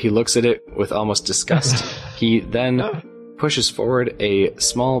scribble. He looks at it with almost disgust. He then pushes forward a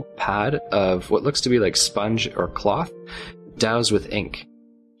small pad of what looks to be like sponge or cloth, doused with ink.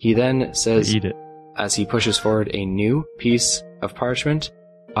 He then says, Eat it. as he pushes forward a new piece of parchment.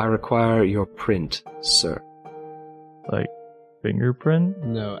 I require your print, sir. Like fingerprint?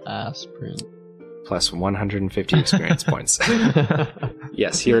 No, ass print. Plus 150 experience points.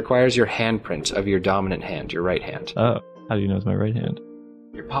 Yes, he requires your handprint of your dominant hand, your right hand. Oh, how do you know it's my right hand?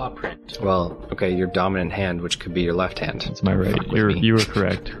 Your paw print. Well, okay, your dominant hand, which could be your left hand. It's my right. Fuck with me. You were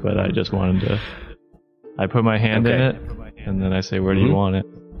correct, but I just wanted to. I put my hand in Okay. it, and then I say, "Where do you want it?"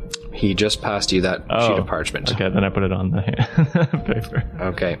 He just passed you that sheet of parchment. Okay, then I put it on the hand paper.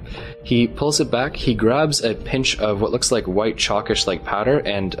 Okay. He pulls it back. He grabs a pinch of what looks like white chalkish like powder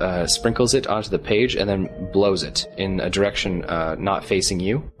and sprinkles it onto the page and then blows it in a direction not facing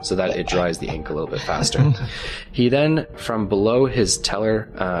you so that it dries the ink a little bit faster. He then, from below his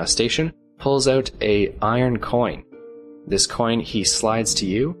teller station, pulls out a iron coin. This coin he slides to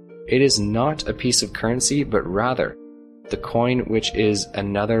you. It is not a piece of currency, but rather the coin, which is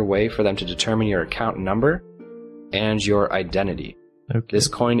another way for them to determine your account number and your identity. Okay. This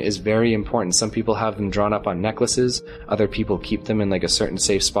coin is very important. Some people have them drawn up on necklaces. Other people keep them in like a certain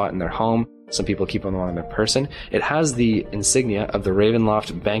safe spot in their home. Some people keep them on their person. It has the insignia of the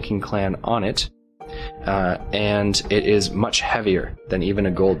Ravenloft banking clan on it, and it is much heavier than even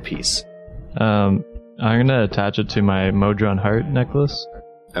a gold piece. I'm gonna attach it to my Modron heart necklace.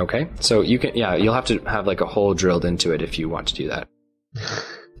 Okay, so you can, you'll have to have like a hole drilled into it if you want to do that.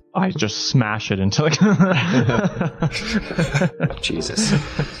 I just smash it into like. Jesus.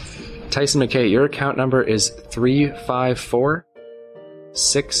 Tyson McKay, your account number is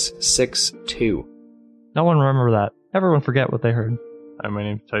 354662. No one remember that. Everyone forget what they heard. Hi, my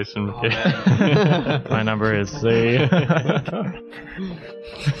name's Tyson McKay. My number is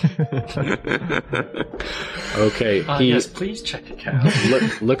Okay, he Yes, please check account.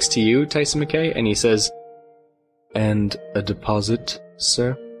 looks to you, Tyson McKay, and he says, "And a deposit,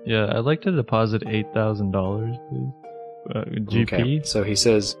 sir?" Yeah, I'd like to deposit $8,000, please. GP. Okay, so he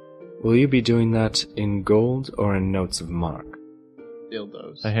says, "Will you be doing that in gold or in notes of mark?"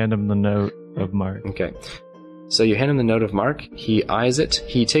 Dildos. I hand him the note of Mark. Okay. So you hand him the note of mark. He eyes it.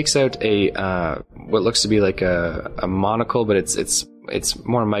 He takes out a what looks to be like a monocle, but it's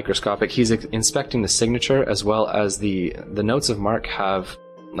more microscopic. He's inspecting the signature as well as the notes of mark have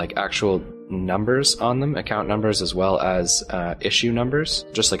like actual numbers on them, account numbers as well as issue numbers,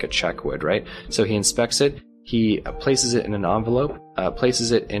 just like a check would, right? So he inspects it. He places it in an envelope,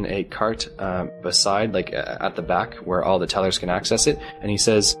 places it in a cart beside, like at the back where all the tellers can access it, and he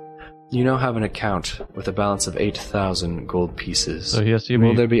says, "You now have an account with a balance of 8,000 gold pieces. So he has to give Will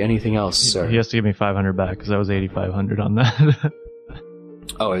me. there be anything else, sir?" He has to give me 500 back because I was 8,500 on that.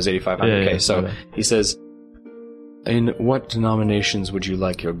 Oh, it was 8,500. Yeah, Okay, yeah, so yeah. he says, "In what denominations would you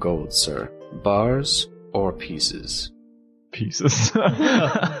like your gold, sir? Bars or pieces?" Pieces.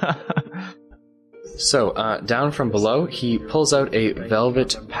 So, down from below, he pulls out a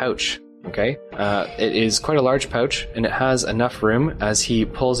velvet pouch. Okay? It is quite a large pouch, and it has enough room as he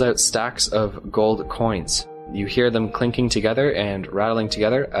pulls out stacks of gold coins. You hear them clinking together and rattling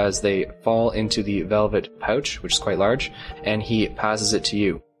together as they fall into the velvet pouch, which is quite large, and he passes it to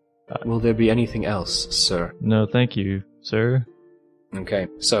you. Will there be anything else, sir? No, thank you, sir. Okay,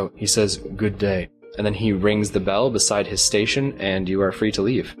 so he says, "Good day." And then he rings the bell beside his station, and you are free to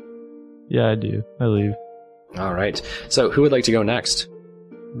leave. Yeah, I do. I leave. All right. So who would like to go next?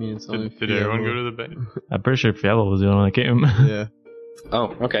 I mean, it's only Did everyone Fievel. go to the bank? I'm pretty sure Fievel was the only one that came. Yeah.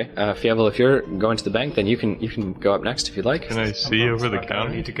 Oh, okay. Fievel, if you're going to the bank, then you can go up next if you'd like. Can I see over the Fuck, I don't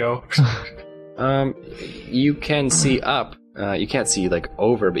counter? need to go. You can see up. You can't see like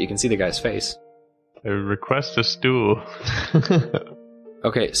over, but you can see the guy's face. I request a stool.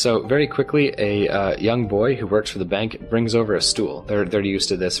 Okay, so very quickly, a young boy who works for the bank brings over a stool. They're used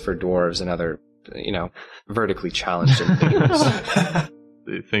to this for dwarves and other, vertically challenged individuals.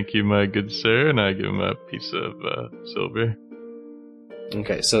 Thank you, my good sir, and I give him a piece of silver.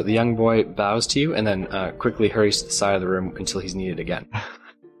 Okay, so the young boy bows to you and then quickly hurries to the side of the room until he's needed again.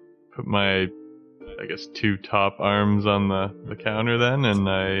 Put my, I guess, two top arms on the counter then, and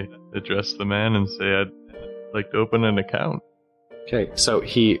I address the man and say I'd like to open an account. Okay, so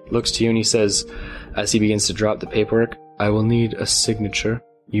he looks to you and he says, as he begins to drop the paperwork, "I will need a signature.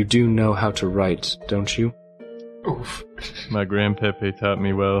 You do know how to write, don't you?" Oof. My grandpappy taught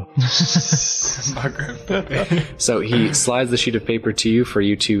me well. So he slides the sheet of paper to you for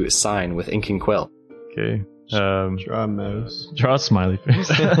you to sign with ink and quill. Okay. Draw a mouse. Draw a smiley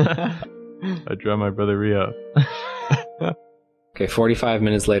face. I draw my brother Ria. Okay, 45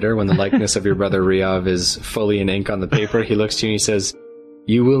 minutes later, when the likeness of your brother Riav is fully in ink on the paper, he looks to you and he says,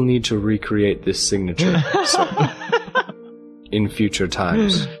 "You will need to recreate this signature in future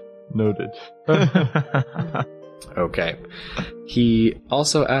times." Noted. Okay. He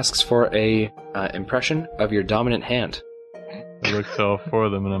also asks for a impression of your dominant hand. I look to all four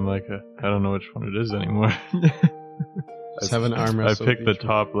of them and I'm like, I don't know which one it is anymore. Just have an arm I wrestle. picked the with each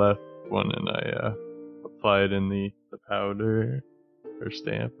one. top left one and I apply it in the powder or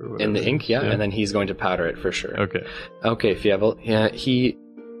stamp or whatever. In the ink, yeah, and then he's going to powder it for sure. Okay. Okay, Fievel. Yeah, he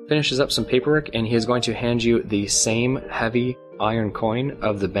finishes up some paperwork and he is going to hand you the same heavy iron coin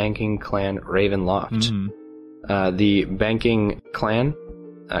of the banking clan Ravenloft. Mhm. The banking clan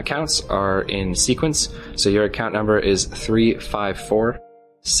accounts are in sequence, so your account number is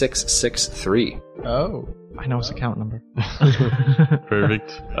 354663. Oh. I know his account number.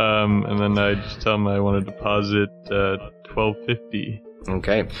 Perfect. And then I just tell him I want to deposit $12.50.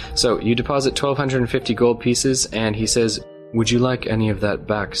 Okay, so you deposit 1,250 gold pieces, and he says, "Would you like any of that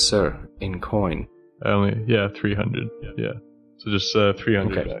back, sir, in coin?" 300. Yeah. So just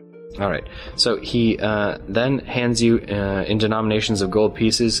 300 Okay. back. All right. So he then hands you, in denominations of gold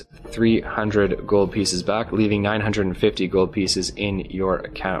pieces, 300 gold pieces back, leaving 950 gold pieces in your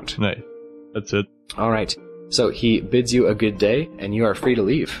account. Nice. That's it. All right. So he bids you a good day, and you are free to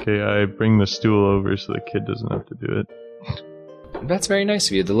leave. Okay, I bring the stool over so the kid doesn't have to do it. That's very nice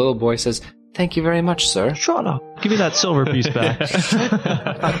of you. The little boy says, "Thank you very much, sir." Shut up. Give me that silver piece back.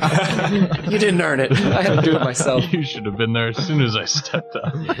 You didn't earn it. I had to do it myself. You should have been there as soon as I stepped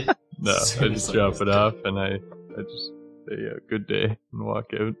up. No, I just drop it off and I just say good day and walk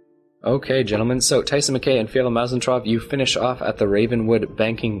out. Okay, gentlemen. So Tyson McKay and Fievel Mazentrov, you finish off at the Ravenwood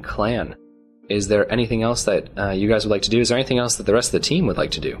Banking Clan. Is there anything else that you guys would like to do? Is there anything else that the rest of the team would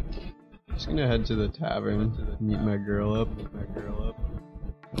like to do? Just gonna head to the tavern, meet my girl up.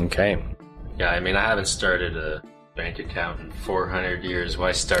 Okay. Yeah, I mean, I haven't started a bank account in 400 years.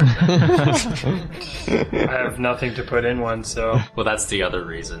 Why start that? I have nothing to put in one, so Well, that's the other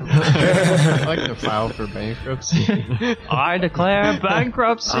reason. I like to file for bankruptcy. I declare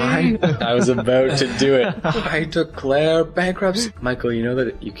bankruptcy. I was about to do it. I declare bankruptcy. Michael, you know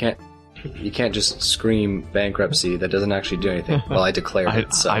that you can't just scream bankruptcy. That doesn't actually do anything. Well, I declared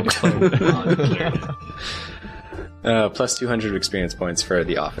it, so. I declare. Plus 200 experience points for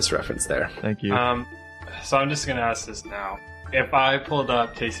the Office reference there. Thank you. so I'm just gonna ask this now. If I pulled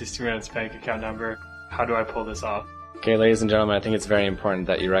up Tasty's 2 minutes bank account number, how do I pull this off? Okay, ladies and gentlemen, I think it's very important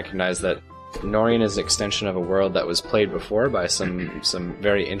that you recognize that Norian is an extension of a world that was played before by some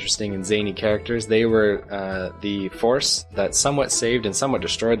very interesting and zany characters. They were the force that somewhat saved and somewhat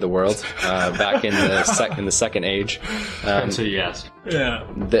destroyed the world back in the Second Age. So you asked. Yeah.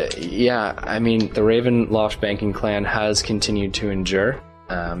 The Ravenloft banking clan has continued to endure.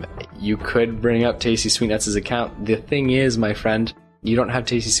 You could bring up Tasty Sweetnuts' account. The thing is, my friend, you don't have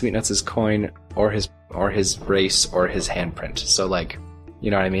Tasty Sweetnuts' coin or his race or his handprint. So, like, you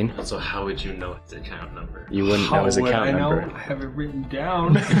know what I mean? Also, how would you know his account number? You wouldn't know his account number. I have it written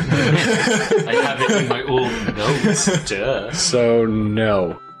down. I have it in my old notes. Duh. So,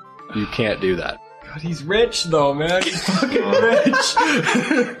 no, you can't do that. God, he's rich though, man. He's fucking rich.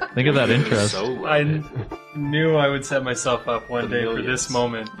 Think of that interest. So I knew I would set myself up one day for this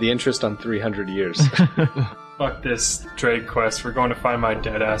moment. The interest on 300 years. Fuck this trade quest. We're going to find my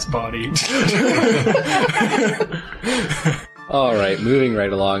dead ass body. All right, moving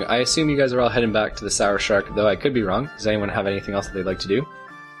right along. I assume you guys are all heading back to the Sour Shark, though I could be wrong. Does anyone have anything else that they'd like to do?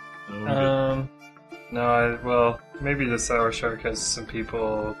 Well, maybe the Sour Shark has some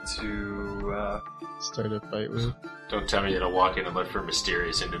people to, Start a fight with. don't tell me you'll walk in and look for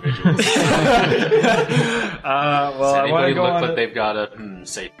mysterious individuals. well, Does I want to anybody go look on like they've got a,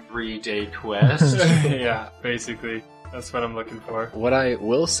 say, 3-day quest? Yeah, basically. That's what I'm looking for. What I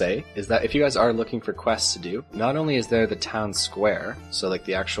will say is that if you guys are looking for quests to do, not only is there the town square, so like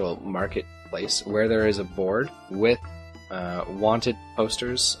the actual marketplace, where there is a board with wanted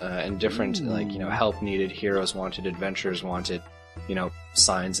posters and different, help needed, heroes wanted, adventurers wanted,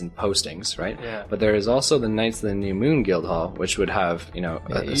 signs and postings, right? Yeah. But there is also the Knights of the New Moon Guild Hall, which would have,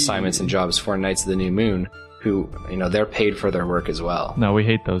 assignments and jobs for Knights of the New Moon, who, they're paid for their work as well. No, we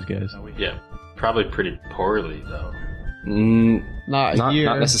hate those guys. Yeah, probably pretty poorly, though. Not here.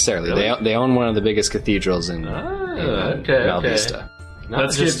 Not necessarily. Really? They own one of the biggest cathedrals in Okay. Malvista. No,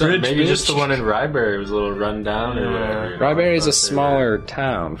 Let's just get rich, maybe bitch. just the one in Ryberry was a little run down or whatever. Ryberry is I a thought they smaller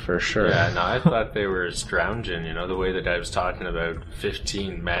town, for sure. Yeah, no, I thought they were Straungen, the way that I was talking about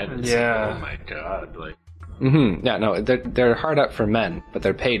 15 men. Yeah. Oh my god, like. Mm-hmm. Yeah, no, they're hard up for men, but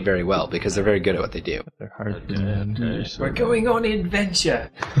they're paid very well because they're very good at what they do. They're hard. Okay. We're going on adventure.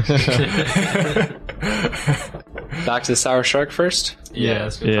 Back to the Sour Shark first. Yeah,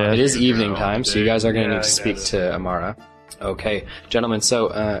 Yeah. It is evening time, so you guys are going to Yeah, need to I speak guess. to Amara. Okay, gentlemen,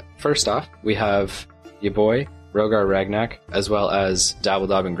 so first off, we have your boy, Rogar Ragnak, as well as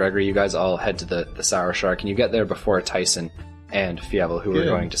Dabbledob and Gregory, you guys all head to the Sour Shark, and you get there before Tyson and Fievel, who are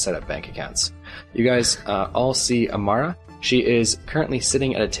going to set up bank accounts. You guys all see Amara. She is currently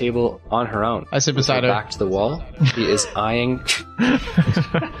sitting at a table on her own. I sit beside her. Back to the wall. She is eyeing...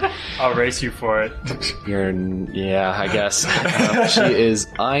 I'll race you for it. Yeah, I guess. She is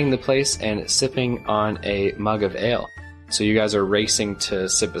eyeing the place and sipping on a mug of ale. So you guys are racing to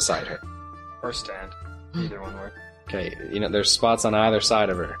sit beside her. Or stand. Either one works. Okay, there's spots on either side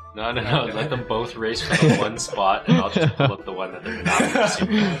of her. No. Let them both race for the one spot, and I'll just pull up the one that they're not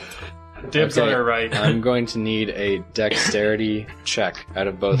racing. Dibs on her right. I'm going to need a dexterity check out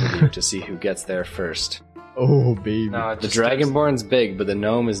of both of you to see who gets there first. Oh, baby. No, The just Dragonborn's big, but the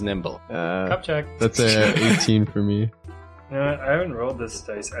gnome is nimble. Cup check. That's a 18 for me. You know what? I haven't rolled this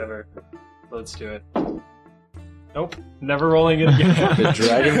dice ever. Let's do it. Nope. Never rolling it again. The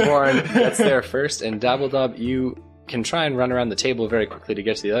Dragonborn gets there first, and Dabbledob, you can try and run around the table very quickly to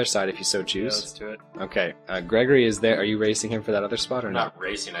get to the other side if you so Yeah, choose. let's do it. Okay, Gregory is there. Are you racing him for that other spot or I'm not? not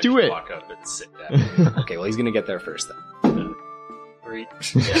racing, I Do just it. walk up and sit down. Okay, well, he's going to get there first then. 3.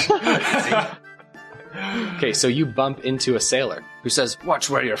 Okay, so you bump into a sailor who says, "Watch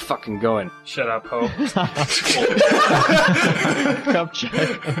where you're fucking going." Shut up, Ho. Cup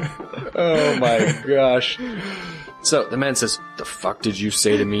check. Oh my gosh. So the man says, "The fuck did you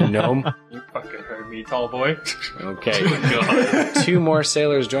say to me, gnome?" You fucking heard me, tall boy. Okay. 2 more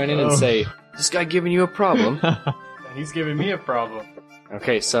sailors join in and say, "This guy giving you a problem?" And he's giving me a problem.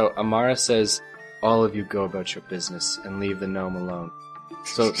 Okay, so Amara says, "All of you go about your business and leave the gnome alone."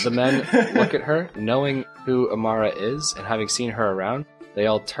 So the men look at her, knowing who Amara is, and having seen her around, they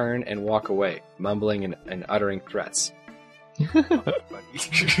all turn and walk away, mumbling and uttering threats.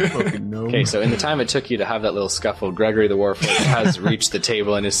 Fucking no. Okay, so in the time it took you to have that little scuffle, Gregory the Warforged has reached the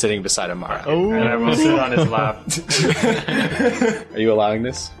table and is sitting beside Amara. Oh. And I will sit on his lap. Are you allowing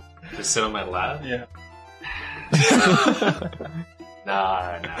this? Just sit on my lap? Yeah.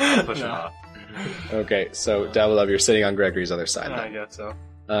 Nah, I'll push it off. Okay, so Dabbledob, you're sitting on Gregory's other side. I Then. guess so.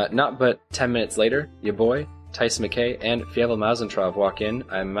 Not but 10 minutes later, your boy, Tyson McKay, and Fievel Mazentrov walk in.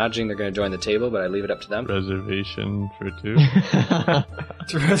 I'm imagining they're going to join the table, but I leave it up to them. Reservation for 2.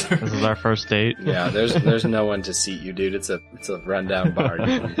 This is our first date. Yeah, there's no one to seat you, dude. It's a rundown bar.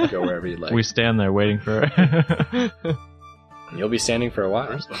 You can go wherever you like. We stand there waiting for her. You'll be standing for a while.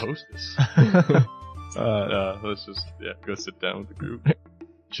 Where's the hostess? Let's just go sit down with the group.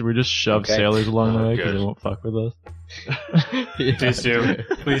 Should we just shove Okay. sailors along the Oh, way because good. they won't fuck with us? Please do.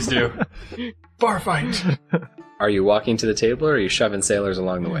 Please do. Bar fight. Are you walking to the table, or are you shoving sailors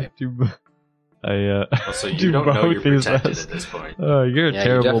along the way? Also, you Do don't know both you're these protected us. at this point. Oh, you're a Yeah, you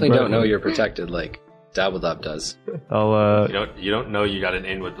terrible definitely don't know brother. you're protected like Dabbledob does. I'll You don't know you got an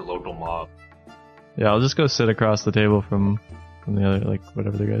in with the local mob. I'll just go sit across the table from the other, like,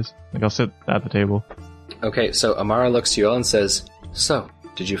 whatever the guys. Like, I'll sit at the table. Okay, so Amara looks to you all and says, "So,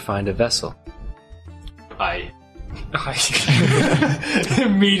 did you find a vessel?"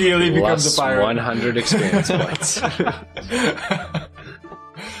 Immediately becomes Plus a pirate. 100 experience points.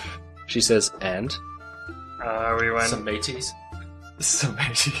 She says, "And?" We went Some mateys. some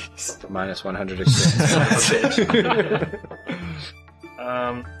babies. Minus 100 experience points.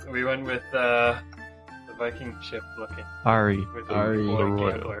 We went with the Viking ship looking Ari. with Ari. the The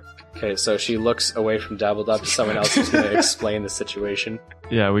Royal. gambler. Okay, so she looks away from Dabbledob to someone else who's going to explain the situation.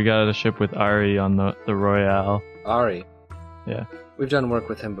 Yeah, we got a ship with Ari on the Royale. Ari. Yeah. We've done work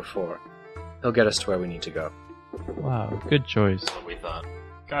with him before. He'll get us to where we need to go. Wow, good choice. That's what we thought.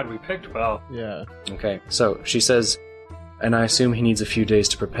 God, we picked well. Yeah. Okay, so she says, "And I assume he needs a few days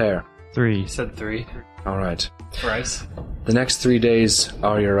to prepare." 3. You said 3. Alright. Rice. The next 3 days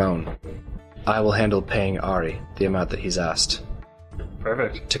are your own. I will handle paying Ari the amount that he's asked.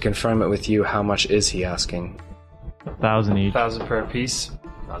 Perfect. To confirm it with you, how much is he asking? 1,000 each. 1,000 per piece.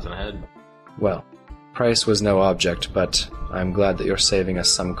 1,000 ahead. Well, price was no object, but I'm glad that you're saving us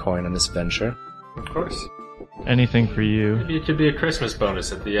some coin on this venture. Of course. Anything for you. Maybe it could be a Christmas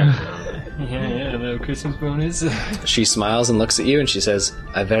bonus at the end. Yeah, no Christmas bonus. She smiles and looks at you and she says,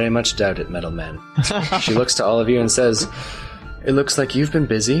 "I very much doubt it, metal man." She looks to all of you and says, "It looks like you've been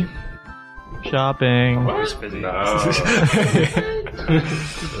busy." Shopping. Always busy.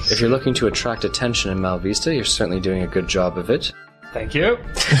 If you're looking to attract attention in Malvista, you're certainly doing a good job of it. Thank you.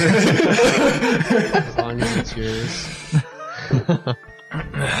 As long as it's yours.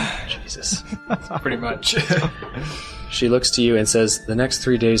 Jesus. Pretty much. She looks to you and says, "The next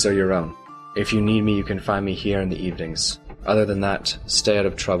 3 days are your own. If you need me, you can find me here in the evenings. Other than that, stay out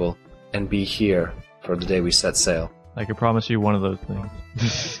of trouble and be here for the day we set sail." I can promise you one of those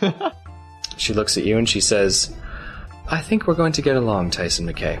things. She looks at you and she says, I think we're going to get along, Tyson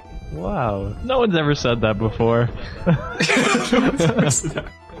McKay. Wow. No one's ever said that before.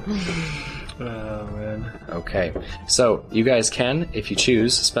 Oh, man. Okay. So, you guys can, if you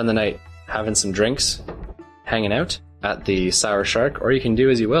choose, spend the night having some drinks, hanging out at the Sour Shark, or you can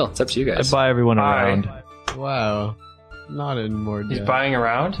do as you will. It's up to you I guys. buy everyone around. Wow. Not in more He's depth. buying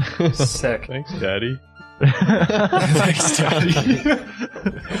around? Sick. Thanks, Daddy. Thanks, Daddy.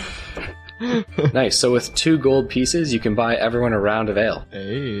 Nice. So, with 2 gold pieces, you can buy everyone a round of ale.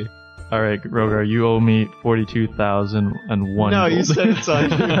 Hey. All right, Rogar, you owe me 42,001. No, you gold. said it's on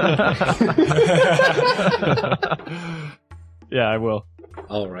you. Yeah, I will.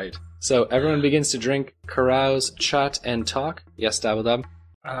 All right. So, everyone begins to drink, carouse, chat, and talk. Yes, Dabbledub?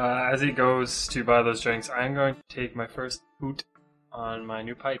 As he goes to buy those drinks, I'm going to take my first hoot on my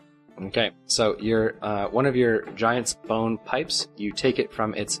new pipe. Okay, so your one of your giant's bone pipes, you take it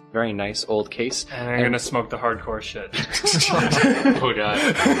from its very nice old case. And I'm going to smoke the hardcore shit. Oh god.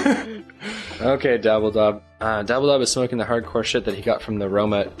 Okay, Dabbledub. Dabbledub is smoking the hardcore shit that he got from the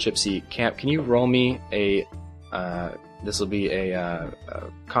Roma Gypsy camp. Can you roll me a... this will be a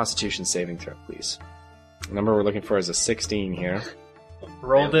Constitution saving throw, please. The number we're looking for is a 16 here.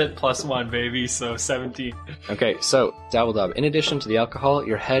 Rolled it +1, baby, so 17. Okay, so, Dabbledub, in addition to the alcohol,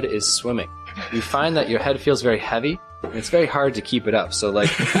 your head is swimming. You find that your head feels very heavy, and it's very hard to keep it up. So,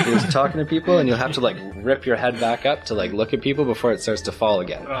 like, you're talking to people, and you'll have to, like, rip your head back up to, like, look at people before it starts to fall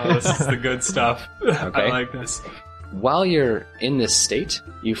again. Oh, this is the good stuff. Okay. I like this. While you're in this state,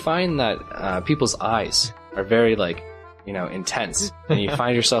 you find that people's eyes are very, like, you know, intense. And you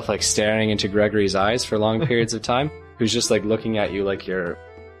find yourself, like, staring into Gregory's eyes for long periods of time, who's just, like, looking at you like you're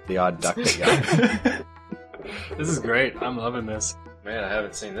the odd duck that guy. This is great. I'm loving this. Man, I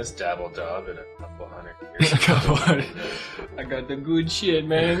haven't seen this Dabbledob in a couple hundred years. I got the good shit,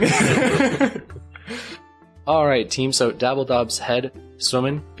 man. Alright, team, so Dabbledob's head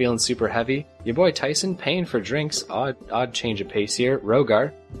swimming, feeling super heavy. Your boy Tyson paying for drinks. Odd change of pace here.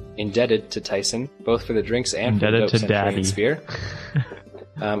 Rogar, indebted to Tyson, both for the drinks and Indebted for the to dope Daddy. Sphere.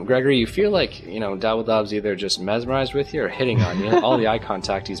 Gregory, you feel like, you know, Dabbledob's either just mesmerized with you or hitting on you. All the eye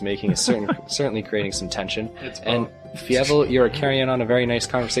contact he's making is certainly creating some tension. It's And Fievel, you're carrying on a very nice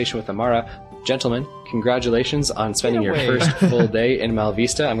conversation with Amara. Gentlemen, congratulations on spending your first full day in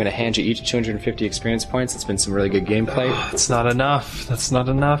Malvista. I'm going to hand you each 250 experience points. It's been some really good gameplay. It's not enough. That's not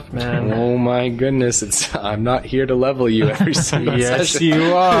enough, man. Oh my goodness, I'm not here to level you every single Yes, session.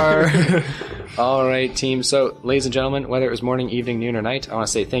 you are. All right, team. So, ladies and gentlemen, whether it was morning, evening, noon, or night, I want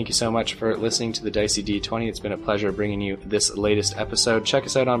to say thank you so much for listening to the Dicey D20. It's been a pleasure bringing you this latest episode. Check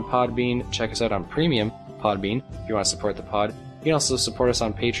us out on Podbean. Check us out on Premium Podbean if you want to support the pod. You can also support us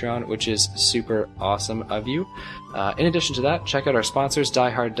on Patreon, which is super awesome of you. In addition to that, check out our sponsors,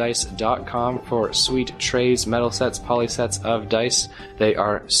 dieharddice.com, for sweet trays, metal sets, poly sets of dice. They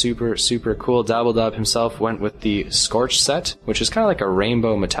are super, super cool. Dabbledub himself went with the Scorched set, which is kind of like a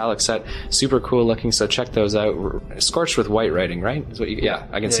rainbow metallic set. Super cool looking, so check those out. Scorched with white writing, right? Is what you, yeah,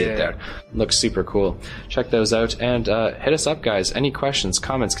 I can see it there. Looks super cool. Check those out, and hit us up, guys. Any questions,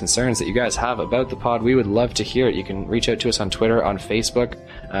 comments, concerns that you guys have about the pod, we would love to hear it. You can reach out to us on Twitter, on Facebook,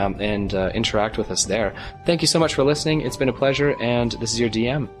 and interact with us there. Thank you so much for listening. It's been a pleasure, and this is your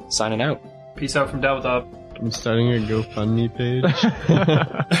DM signing out. Peace out from Dabbledub. I'm starting a GoFundMe page.